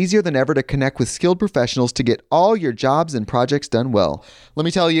made it easier than ever to connect with skilled professionals to get all your jobs and projects done well. Let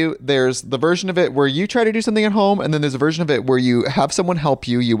me tell you, there's the version of it where you try to do something at home, and then there's a version of it where you have someone help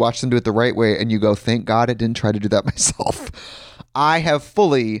you, you watch them do it the right way, and you go, thank God I didn't try to do that myself. I have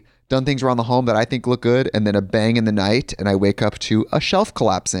fully done things around the home that I think look good, and then a bang in the night, and I wake up to a shelf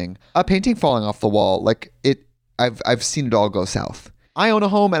collapsing, a painting falling off the wall. I've seen it all go south. I own a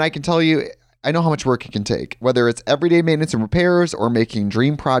home, and I can tell you, I know how much work it can take. Whether it's everyday maintenance and repairs or making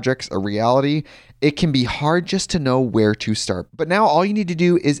dream projects a reality, it can be hard just to know where to start. But now all you need to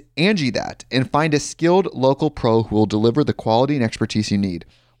do is Angie that and find a skilled local pro who will deliver the quality and expertise you need.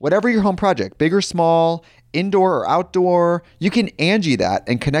 Whatever your home project, big or small, indoor or outdoor, you can Angie that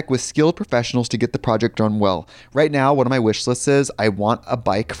and connect with skilled professionals to get the project done well. Right now, one of my wish lists is I want a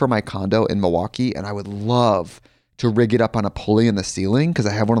bike for my condo in Milwaukee, and I would love to rig it up on a pulley in the ceiling because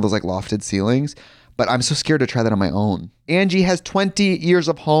I have one of those like lofted ceilings, but I'm so scared to try that on my own. Angie has 20 years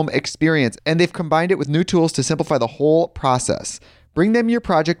of home experience, and they've combined it with new tools to simplify the whole process. Bring them your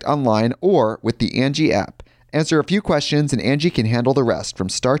project online or with the Angie app. Answer a few questions and Angie can handle the rest from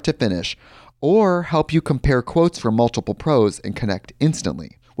start to finish, or help you compare quotes from multiple pros and connect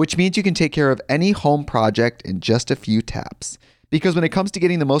instantly, which means you can take care of any home project in just a few taps. Because when it comes to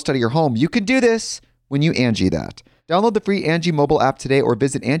getting the most out of your home, you can do this when you Angie that. Download the free Angie mobile app today or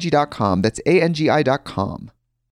visit Angie.com. That's ANGI.com.